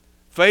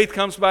faith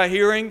comes by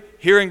hearing,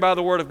 hearing by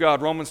the Word of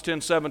God, Romans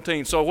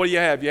 10:17. So what do you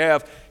have? You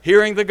have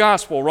hearing the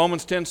gospel,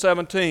 Romans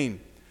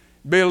 10:17.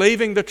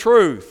 Believing the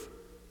truth,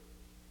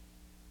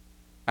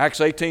 Acts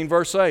 18,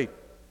 verse 8.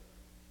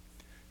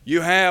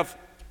 You have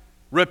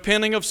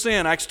repenting of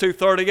sin, Acts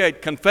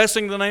 2:38.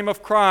 Confessing the name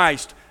of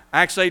Christ,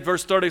 Acts 8,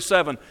 verse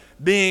 37.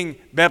 Being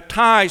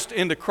baptized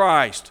into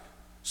Christ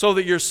so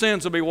that your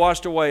sins will be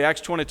washed away,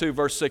 Acts 22,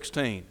 verse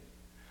 16.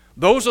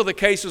 Those are the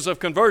cases of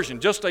conversion,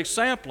 just a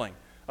sampling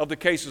of the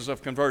cases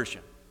of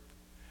conversion.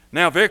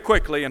 Now, very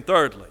quickly and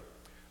thirdly,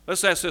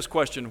 let's ask this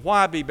question: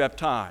 why be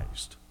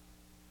baptized?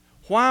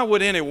 Why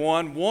would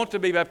anyone want to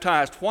be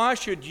baptized? Why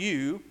should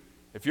you,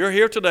 if you're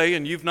here today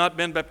and you've not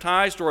been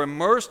baptized or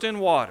immersed in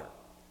water,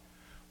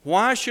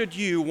 why should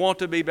you want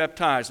to be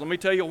baptized? Let me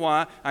tell you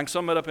why. I can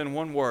sum it up in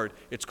one word.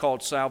 It's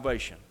called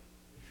salvation.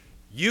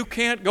 You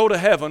can't go to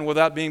heaven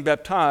without being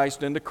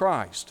baptized into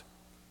Christ.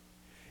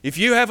 If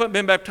you haven't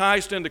been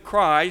baptized into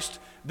Christ,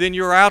 then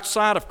you're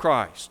outside of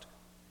Christ.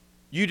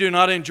 You do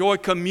not enjoy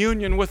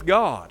communion with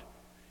God.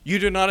 You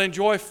do not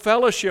enjoy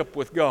fellowship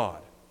with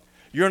God.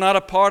 You're not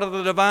a part of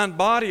the divine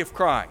body of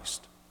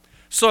Christ.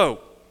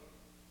 So,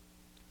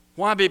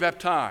 why be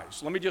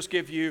baptized? Let me just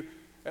give you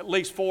at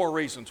least 4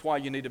 reasons why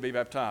you need to be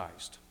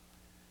baptized.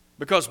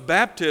 Because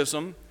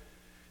baptism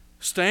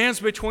stands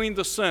between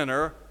the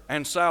sinner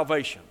and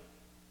salvation.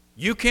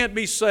 You can't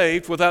be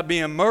saved without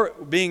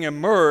being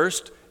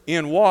immersed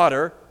in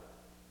water.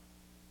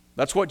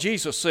 That's what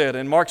Jesus said.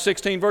 In Mark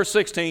 16, verse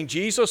 16,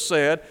 Jesus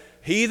said,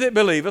 "He that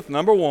believeth,"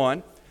 number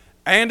 1,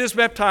 "and is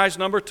baptized,"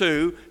 number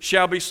 2,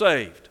 "shall be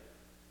saved."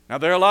 Now,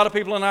 there are a lot of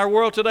people in our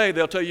world today,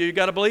 they'll tell you, you've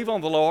got to believe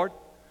on the Lord.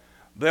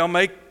 They'll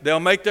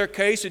make their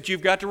case that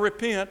you've got to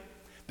repent,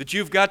 that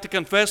you've got to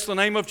confess the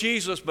name of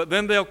Jesus, but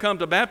then they'll come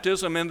to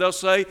baptism and they'll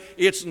say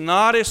it's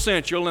not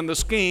essential in the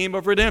scheme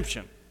of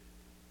redemption.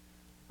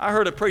 I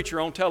heard a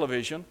preacher on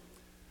television,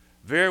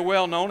 very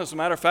well known. As a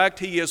matter of fact,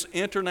 he is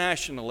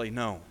internationally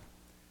known.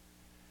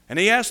 And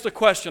he asked the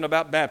question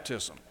about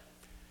baptism.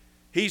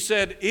 He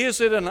said,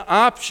 is it an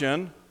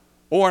option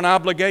or an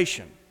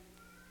obligation?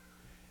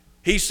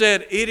 He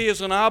said, it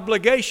is an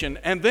obligation.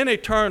 And then he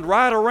turned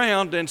right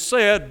around and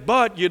said,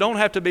 but you don't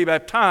have to be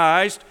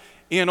baptized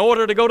in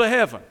order to go to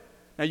heaven.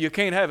 Now, you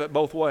can't have it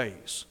both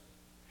ways.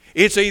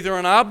 It's either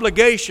an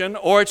obligation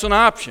or it's an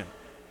option.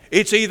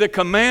 It's either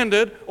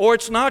commanded or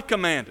it's not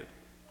commanded.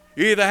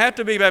 You either have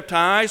to be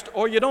baptized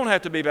or you don't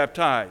have to be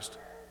baptized.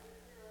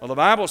 Well, the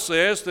Bible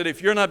says that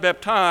if you're not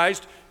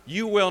baptized,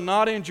 you will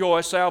not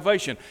enjoy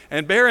salvation.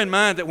 And bear in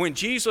mind that when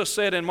Jesus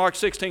said in Mark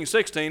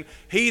 16:16,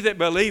 "He that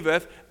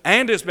believeth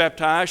and is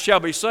baptized shall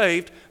be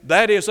saved,"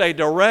 that is a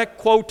direct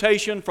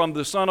quotation from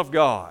the Son of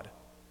God.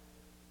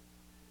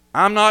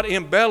 I'm not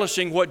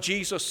embellishing what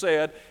Jesus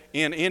said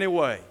in any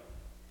way.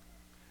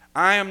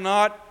 I am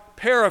not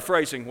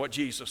paraphrasing what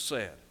Jesus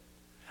said.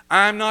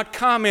 I am not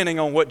commenting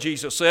on what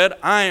Jesus said.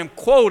 I am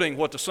quoting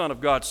what the Son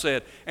of God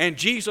said. And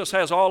Jesus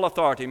has all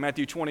authority,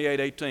 Matthew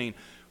 28:18.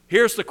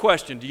 Here's the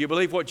question. Do you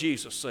believe what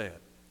Jesus said?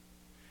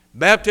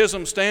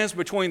 Baptism stands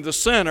between the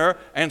sinner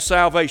and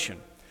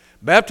salvation.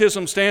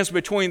 Baptism stands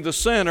between the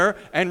sinner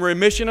and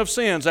remission of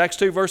sins. Acts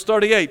 2 verse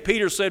 38.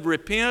 Peter said,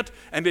 "Repent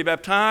and be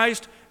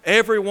baptized,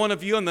 every one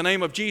of you, in the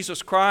name of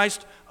Jesus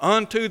Christ,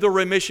 unto the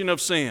remission of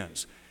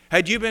sins."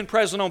 Had you been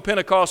present on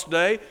Pentecost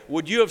Day,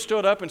 would you have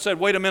stood up and said,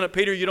 "Wait a minute,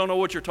 Peter, you don't know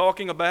what you're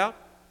talking about"?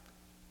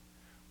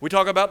 We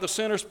talk about the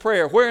sinner's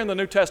prayer. Where in the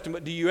New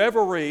Testament do you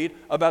ever read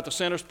about the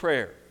sinner's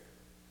prayer?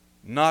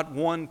 Not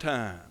one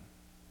time.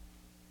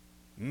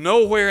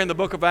 Nowhere in the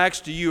book of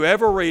Acts do you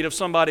ever read of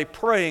somebody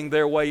praying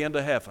their way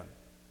into heaven.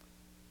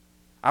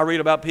 I read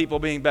about people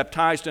being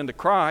baptized into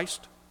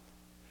Christ.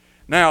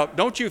 Now,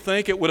 don't you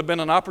think it would have been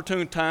an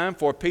opportune time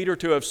for Peter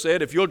to have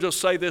said, "If you'll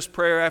just say this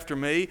prayer after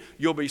me,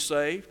 you'll be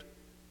saved"?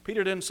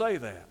 Peter didn't say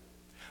that.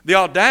 The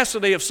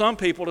audacity of some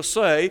people to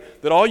say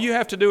that all you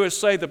have to do is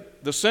say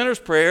the sinner's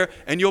prayer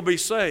and you'll be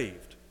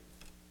saved.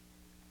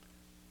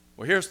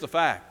 Well, here's the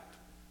fact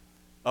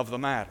of the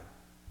matter.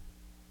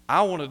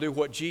 I want to do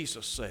what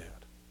Jesus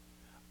said.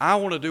 I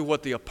want to do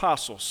what the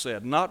apostles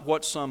said, not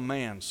what some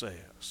man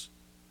says,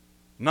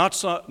 not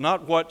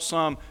what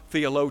some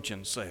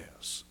theologian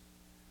says.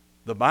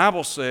 The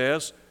Bible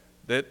says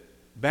that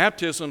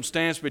baptism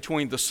stands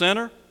between the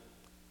sinner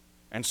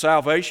and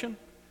salvation,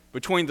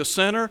 between the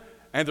sinner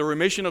and the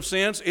remission of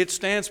sins. It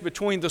stands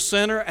between the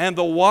sinner and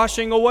the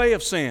washing away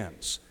of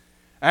sins.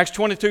 Acts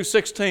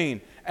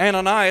 22:16,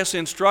 Ananias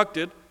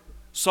instructed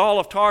Saul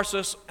of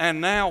Tarsus, "And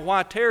now,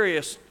 why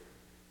tarriest?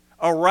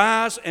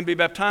 Arise and be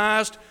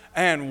baptized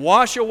and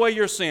wash away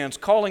your sins,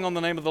 calling on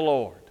the name of the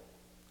Lord."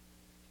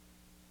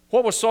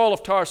 What was Saul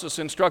of Tarsus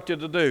instructed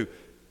to do?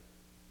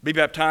 Be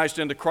baptized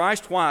into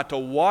Christ. Why? To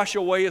wash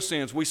away his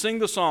sins. We sing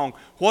the song,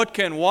 "What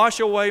can wash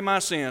away my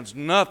sins?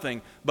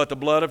 Nothing but the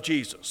blood of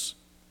Jesus."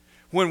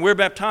 When we're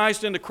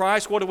baptized into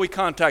Christ, what do we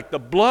contact? The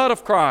blood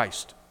of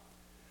Christ.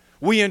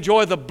 We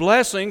enjoy the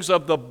blessings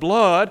of the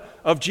blood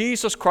of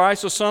Jesus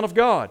Christ, the Son of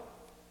God.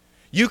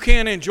 You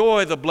can't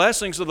enjoy the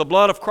blessings of the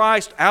blood of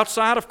Christ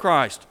outside of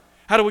Christ.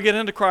 How do we get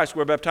into Christ?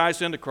 We're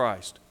baptized into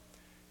Christ.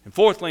 And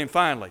fourthly and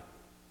finally,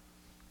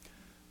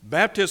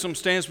 baptism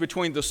stands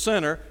between the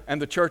sinner and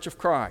the church of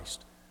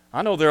Christ.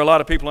 I know there are a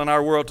lot of people in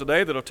our world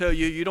today that will tell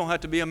you you don't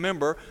have to be a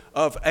member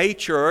of a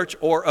church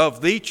or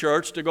of the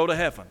church to go to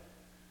heaven.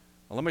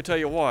 Well, let me tell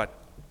you what.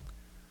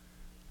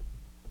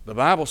 The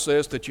Bible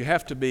says that you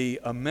have to be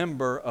a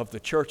member of the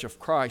church of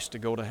Christ to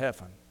go to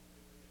heaven.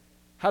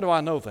 How do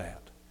I know that?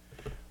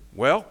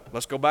 Well,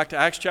 let's go back to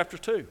Acts chapter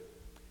 2.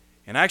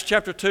 In Acts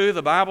chapter 2,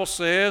 the Bible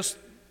says,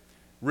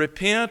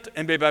 "Repent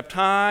and be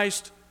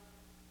baptized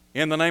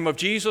in the name of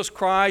Jesus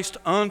Christ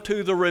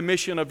unto the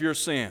remission of your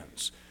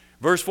sins."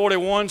 Verse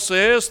 41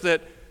 says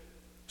that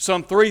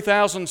some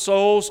 3,000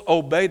 souls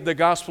obeyed the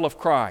gospel of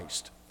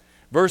Christ.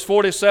 Verse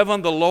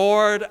 47, "The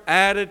Lord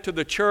added to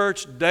the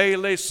church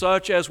daily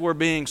such as were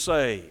being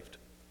saved."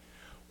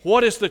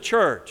 What is the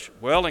church?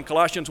 Well, in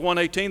Colossians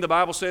 1:18, the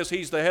Bible says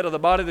He's the head of the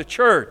body, the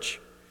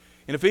church.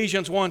 In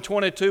Ephesians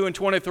 1:22 and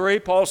 23,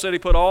 Paul said he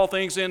put all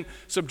things in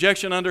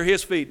subjection under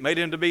his feet, made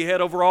him to be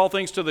head over all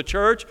things to the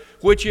church,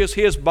 which is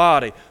his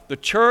body. The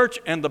church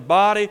and the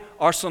body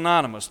are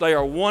synonymous. They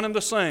are one and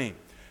the same.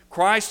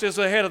 Christ is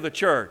the head of the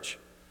church.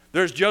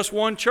 There's just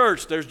one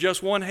church. There's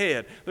just one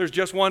head. There's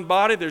just one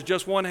body. There's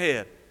just one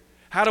head.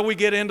 How do we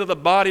get into the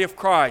body of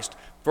Christ?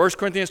 1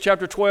 Corinthians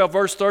chapter 12,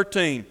 verse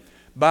 13.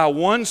 By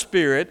one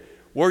Spirit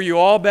were you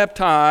all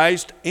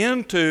baptized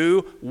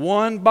into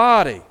one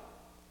body.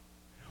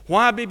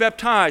 Why be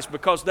baptized?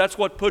 Because that's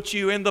what puts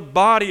you in the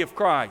body of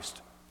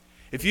Christ.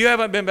 If you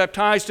haven't been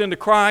baptized into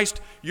Christ,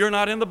 you're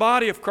not in the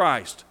body of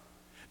Christ.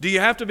 Do you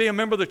have to be a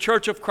member of the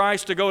church of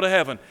Christ to go to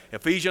heaven?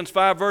 Ephesians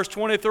 5, verse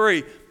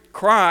 23.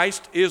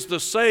 Christ is the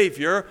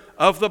Savior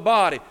of the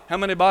body. How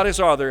many bodies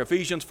are there?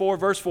 Ephesians 4,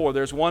 verse 4.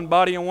 There's one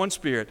body and one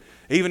Spirit,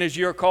 even as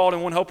you are called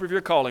in one hope of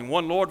your calling.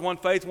 One Lord, one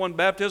faith, one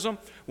baptism,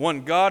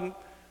 one God,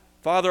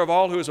 Father of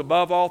all, who is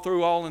above all,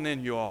 through all, and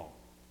in you all.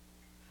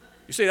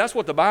 You see, that's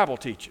what the Bible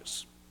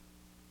teaches.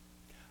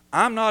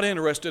 I'm not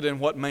interested in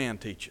what man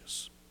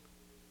teaches.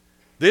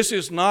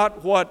 It's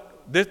not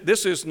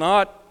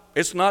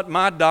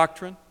my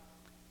doctrine.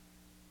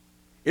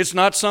 It's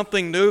not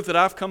something new that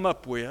I've come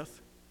up with.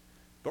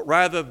 But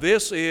rather,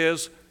 this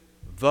is,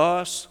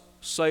 thus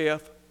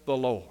saith the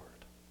Lord.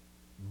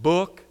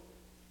 Book,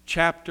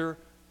 chapter,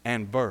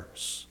 and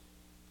verse.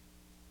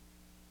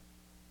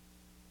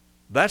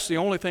 That's the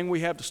only thing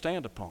we have to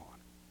stand upon.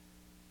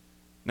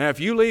 Now,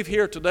 if you leave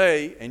here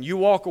today and you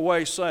walk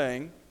away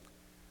saying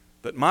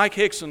that Mike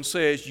Hickson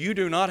says you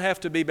do not have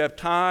to be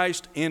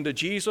baptized into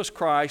Jesus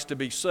Christ to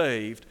be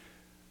saved,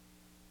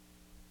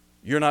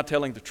 you're not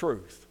telling the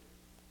truth.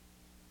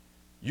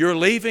 You're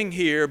leaving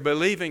here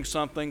believing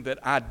something that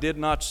I did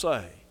not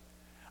say.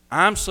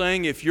 I'm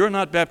saying if you're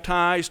not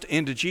baptized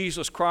into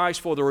Jesus Christ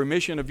for the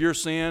remission of your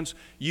sins,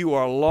 you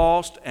are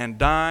lost and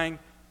dying,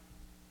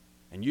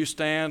 and you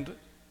stand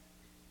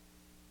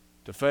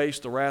to face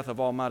the wrath of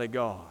Almighty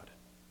God.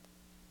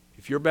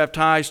 If you're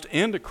baptized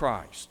into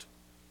Christ,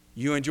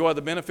 you enjoy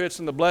the benefits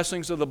and the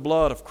blessings of the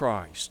blood of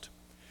Christ.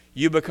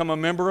 You become a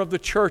member of the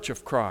church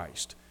of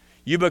Christ.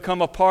 You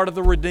become a part of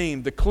the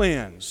redeemed, the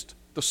cleansed,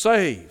 the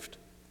saved.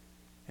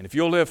 And if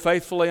you'll live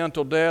faithfully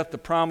until death, the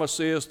promise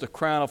is the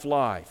crown of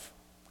life.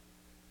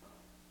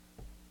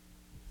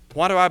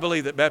 Why do I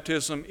believe that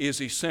baptism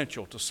is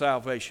essential to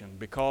salvation?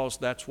 Because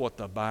that's what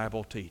the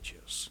Bible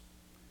teaches.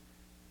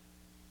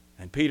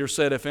 And Peter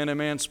said, if any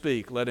man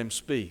speak, let him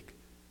speak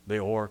the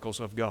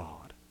oracles of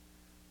God.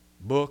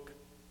 Book,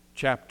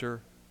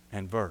 chapter,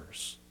 and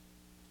verse.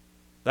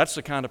 That's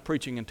the kind of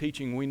preaching and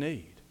teaching we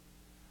need.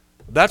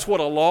 That's what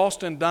a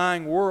lost and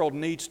dying world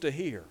needs to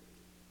hear.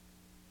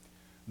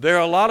 There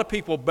are a lot of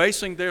people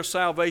basing their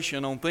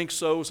salvation on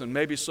think-sos and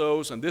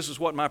maybe-sos, and this is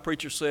what my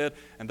preacher said,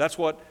 and that's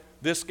what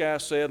this guy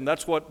said, and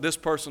that's what this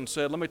person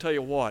said. Let me tell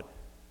you what.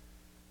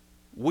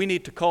 We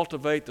need to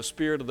cultivate the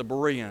spirit of the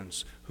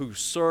Bereans who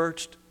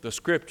searched the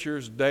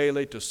Scriptures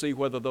daily to see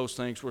whether those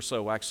things were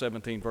so. Acts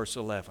 17, verse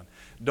 11.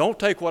 Don't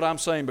take what I'm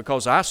saying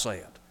because I say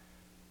it.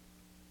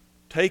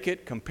 Take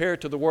it, compare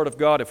it to the Word of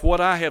God. If what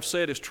I have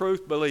said is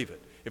truth, believe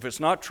it. If it's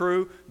not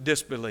true,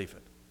 disbelieve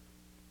it.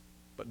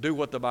 But do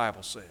what the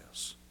Bible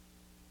says.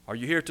 Are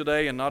you here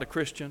today and not a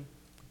Christian?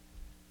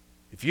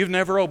 If you've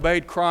never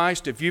obeyed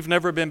Christ, if you've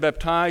never been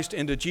baptized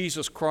into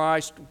Jesus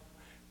Christ,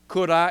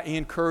 could I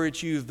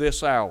encourage you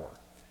this hour?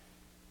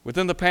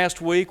 Within the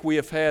past week, we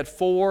have had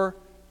 4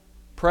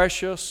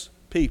 precious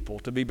people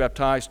to be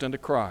baptized into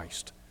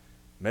Christ.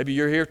 Maybe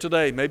you're here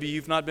today. Maybe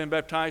you've not been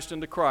baptized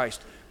into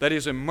Christ. That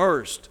is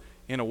immersed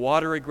in a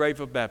watery grave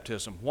of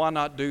baptism. Why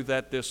not do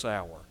that this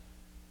hour?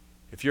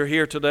 If you're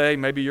here today,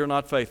 maybe you're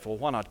not faithful.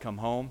 Why not come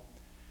home?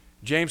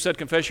 James said,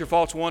 confess your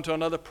faults one to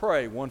another,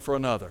 pray one for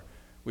another.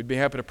 We'd be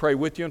happy to pray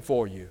with you and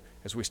for you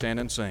as we stand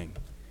and sing.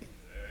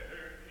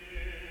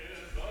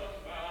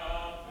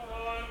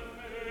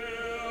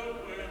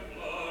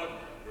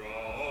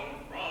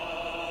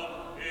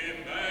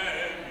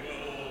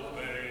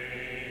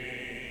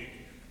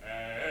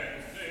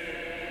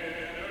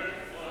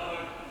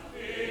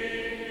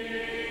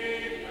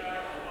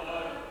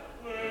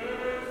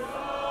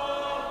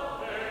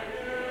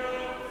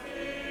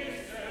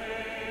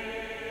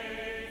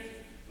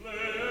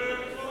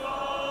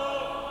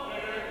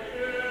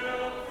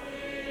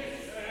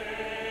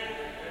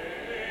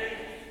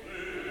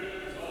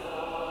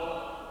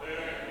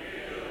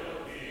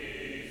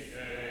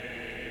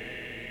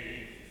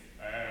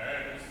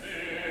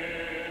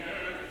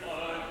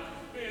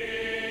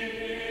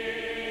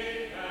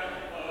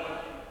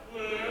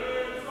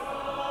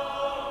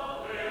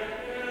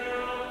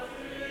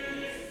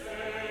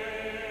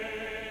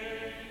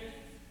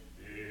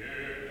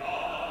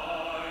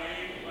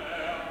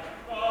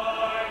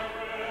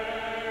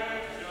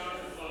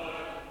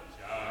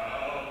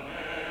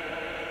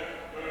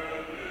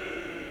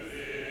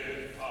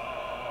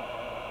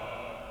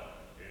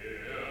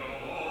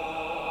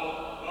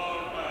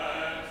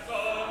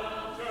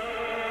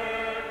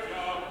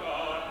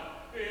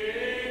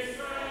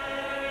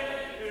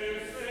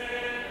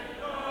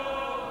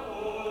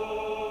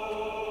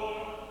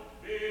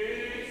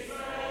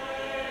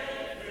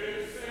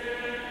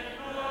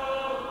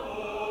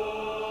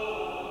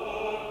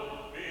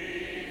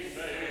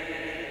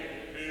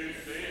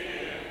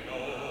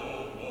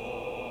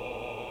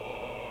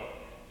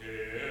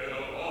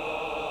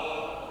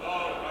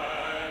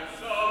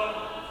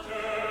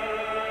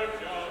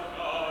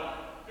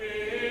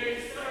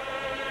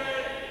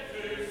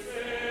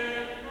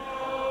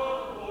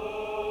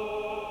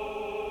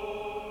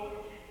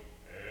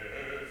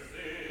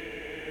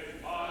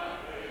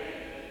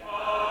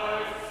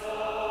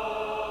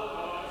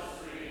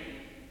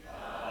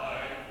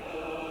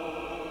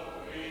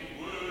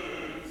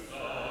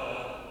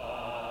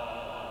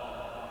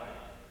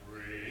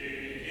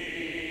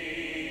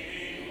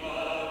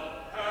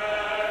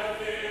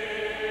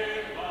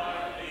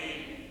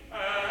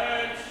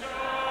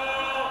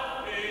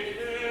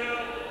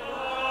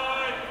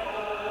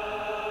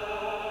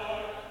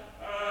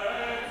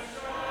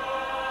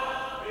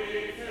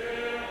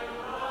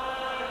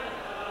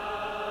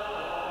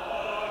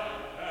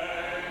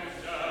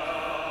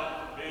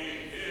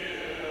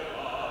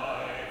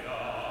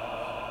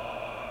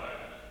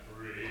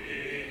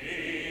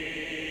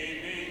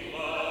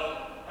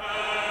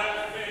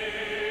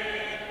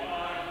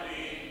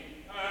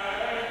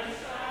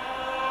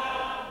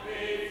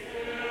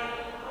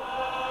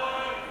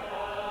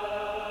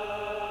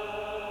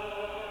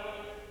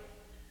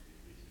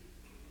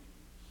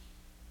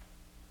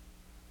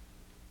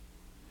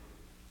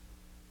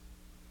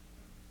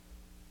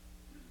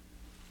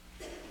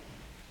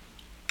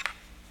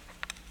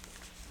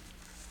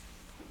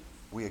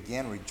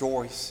 again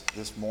rejoice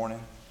this morning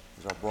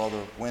as our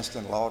brother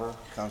Winston Lauder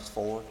comes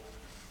forward,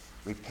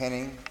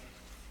 repenting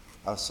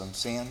of some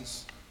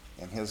sins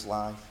in his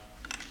life.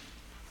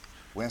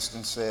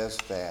 Winston says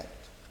that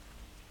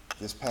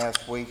this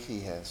past week he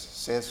has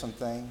said some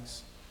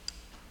things,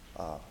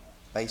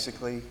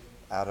 basically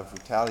out of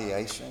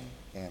retaliation,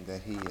 and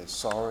that he is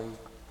sorry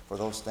for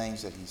those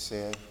things that he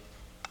said,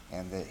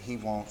 and that he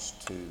wants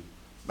to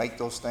make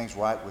those things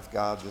right with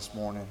God this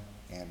morning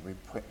and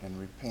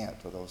repent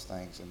of those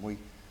things. And we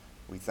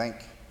thank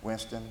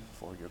Winston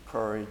for your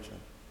courage and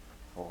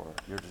for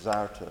your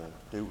desire to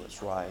do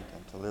what's right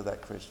and to live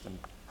that Christian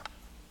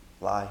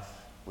life,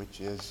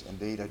 which is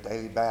indeed a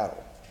daily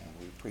battle. And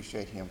we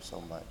appreciate him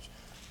so much.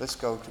 Let's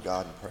go to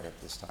God in prayer at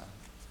this time.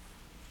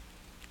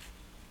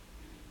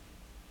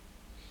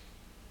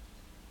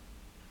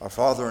 Our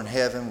Father in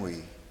heaven,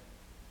 we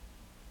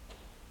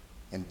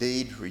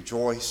indeed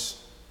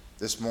rejoice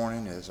this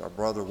morning as our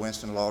brother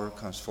Winston Lauder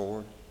comes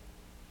forward.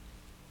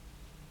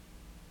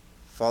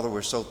 Father,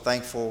 we're so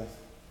thankful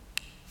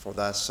for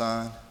thy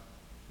Son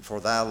and for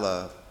thy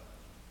love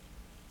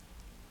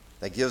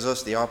that gives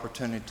us the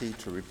opportunity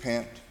to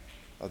repent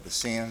of the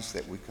sins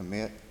that we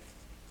commit.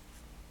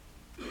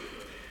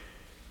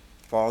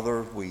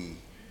 Father, we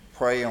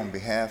pray on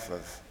behalf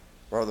of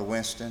Brother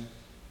Winston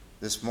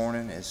this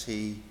morning as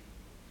he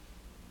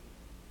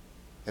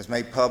has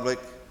made public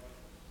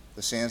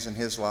the sins in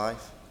his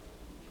life,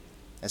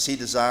 as he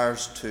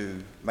desires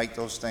to make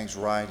those things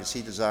right, as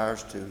he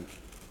desires to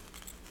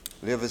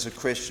live as a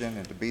Christian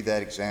and to be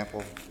that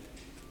example.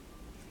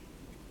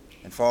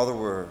 And Father,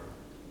 we're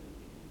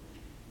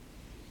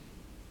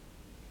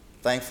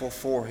thankful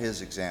for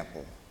his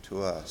example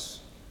to us.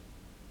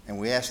 And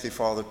we ask thee,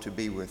 Father, to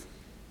be with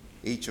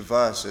each of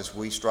us as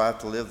we strive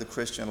to live the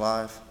Christian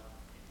life,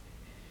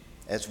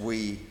 as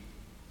we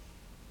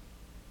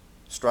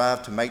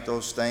strive to make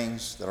those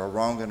things that are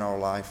wrong in our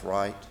life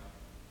right,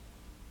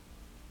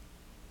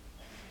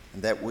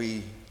 and that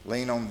we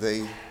lean on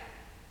thee.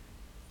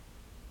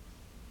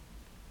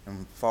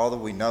 And Father,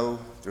 we know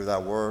through thy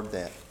word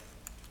that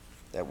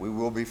we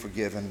will be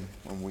forgiven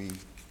when we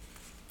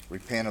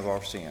repent of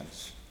our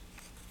sins.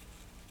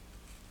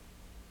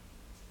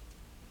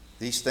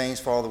 These things,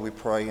 Father, we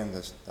pray in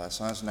thy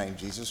Son's name,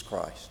 Jesus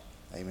Christ.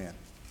 Amen.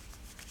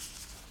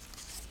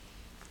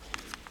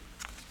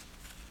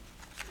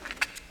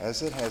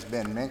 As it has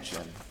been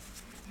mentioned,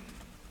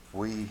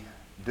 we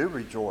do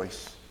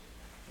rejoice.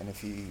 And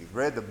if you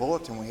read the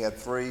bulletin, we had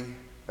 3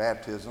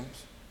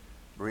 baptisms: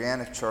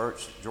 Brianna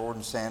Church,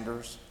 Jordan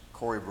Sanders,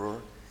 Corey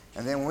Brewer,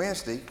 and then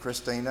Wednesday,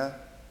 Christina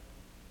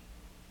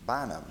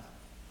Bynum.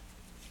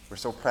 We're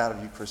so proud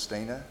of you,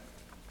 Christina,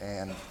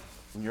 and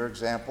your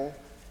example,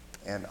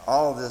 and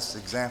all this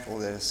example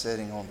that is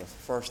sitting on the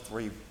first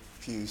 3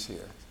 pews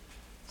here.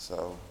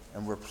 So,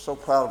 and we're so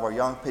proud of our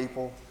young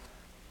people.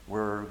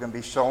 We're going to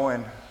be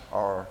showing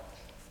our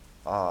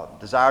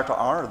desire to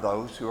honor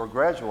those who are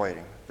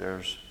graduating.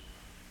 There's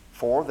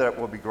 4 that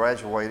will be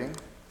graduating,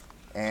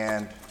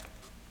 and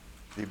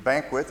the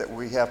banquet that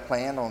we have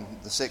planned on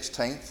the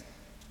 16th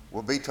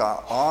will be to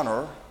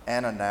honor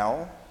Anna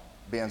Nowell,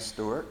 Ben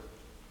Stewart,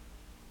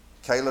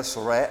 Kayla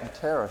Surratt, and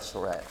Tara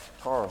Surratt.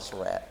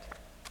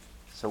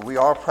 So we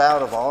are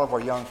proud of all of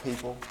our young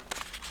people,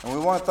 and we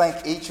want to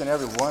thank each and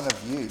every one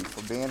of you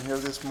for being here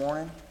this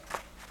morning,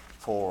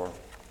 for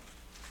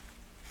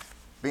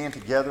being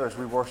together as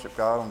we worship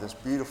God on this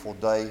beautiful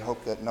day.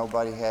 Hope that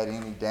nobody had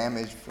any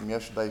damage from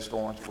yesterday's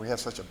storms. We have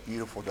such a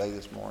beautiful day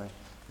this morning.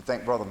 We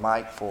thank Brother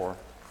Mike for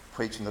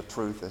preaching the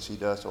truth as he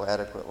does so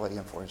adequately,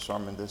 and for his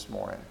sermon this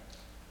morning.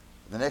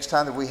 The next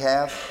time that we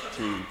have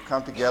to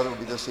come together will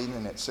be this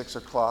evening at 6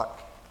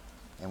 o'clock,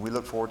 and we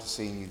look forward to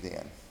seeing you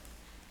then.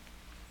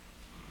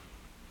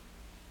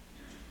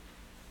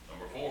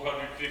 Number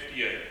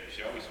 458,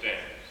 shall we stand?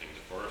 Sing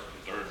the first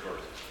and third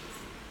verses.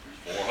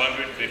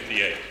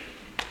 458.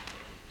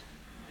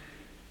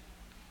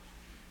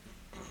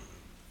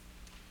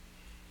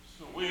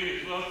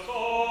 Sweet the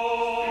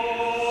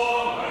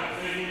song and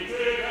sing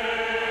today.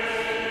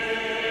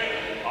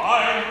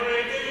 I'm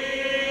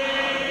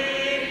redeemed.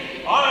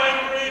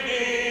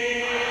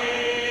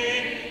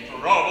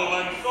 Trouble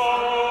and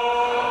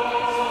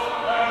sorrow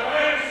have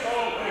been so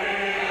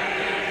late.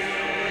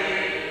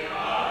 I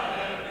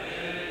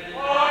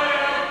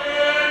have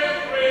been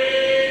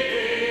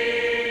redeemed.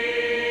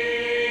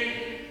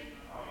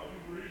 I'm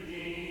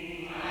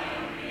redeemed.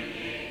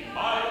 I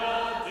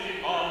won't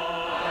depart.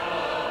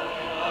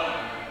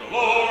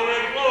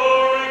 Glory, glory.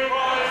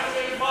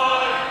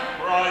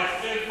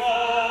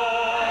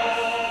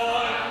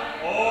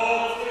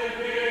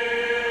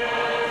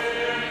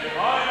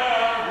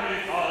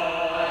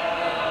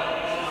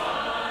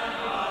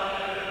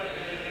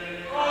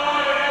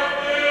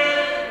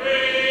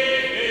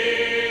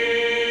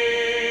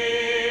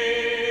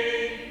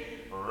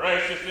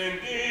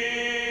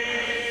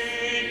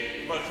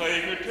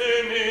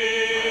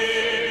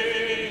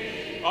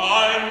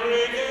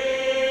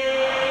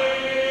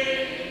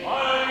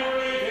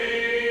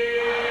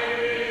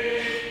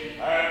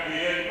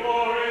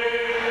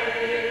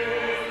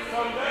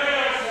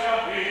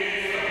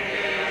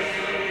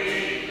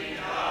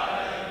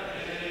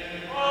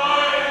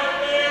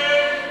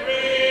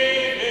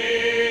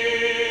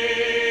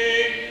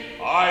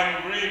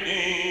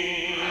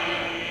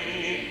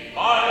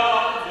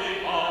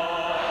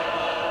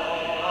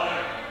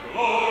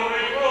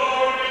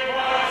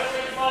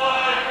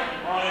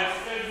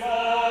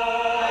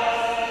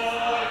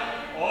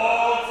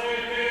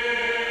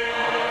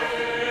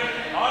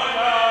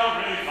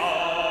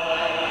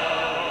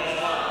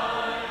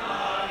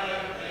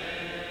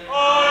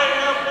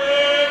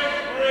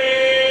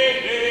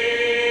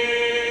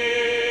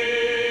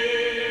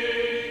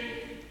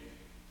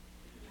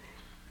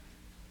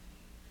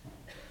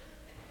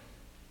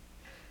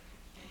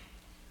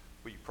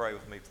 pray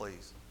with me,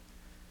 please?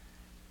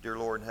 Dear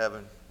Lord in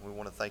heaven, we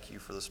want to thank you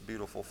for this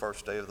beautiful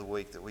first day of the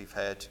week that we've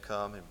had to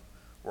come and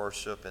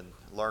worship and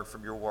learn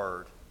from your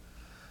word.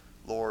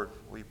 Lord,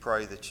 we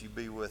pray that you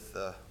be with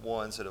the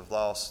ones that have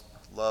lost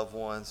loved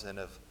ones and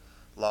have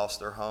lost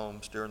their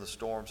homes during the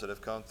storms that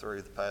have come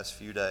through the past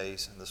few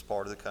days in this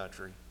part of the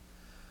country.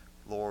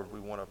 Lord,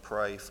 we want to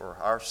pray for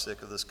our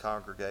sick of this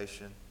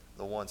congregation,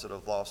 the ones that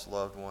have lost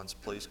loved ones.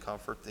 Please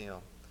comfort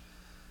them.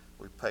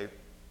 We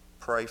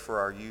pray for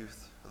our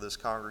youth of this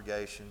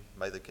congregation.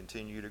 May they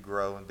continue to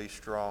grow and be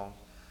strong.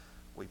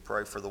 We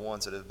pray for the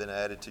ones that have been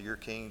added to your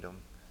kingdom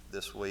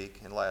this week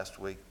and last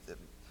week, that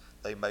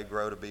they may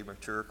grow to be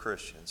mature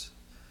Christians.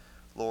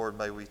 Lord,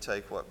 may we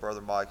take what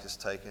Brother Mike has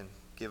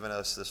given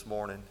us this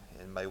morning,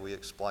 and may we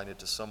explain it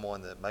to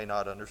someone that may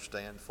not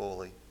understand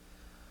fully.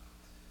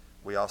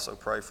 We also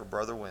pray for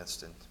Brother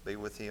Winston. Be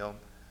with him,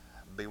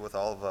 be with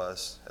all of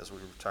us as we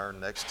return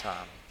next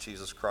time. In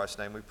Jesus Christ's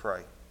name we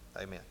pray.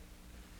 Amen.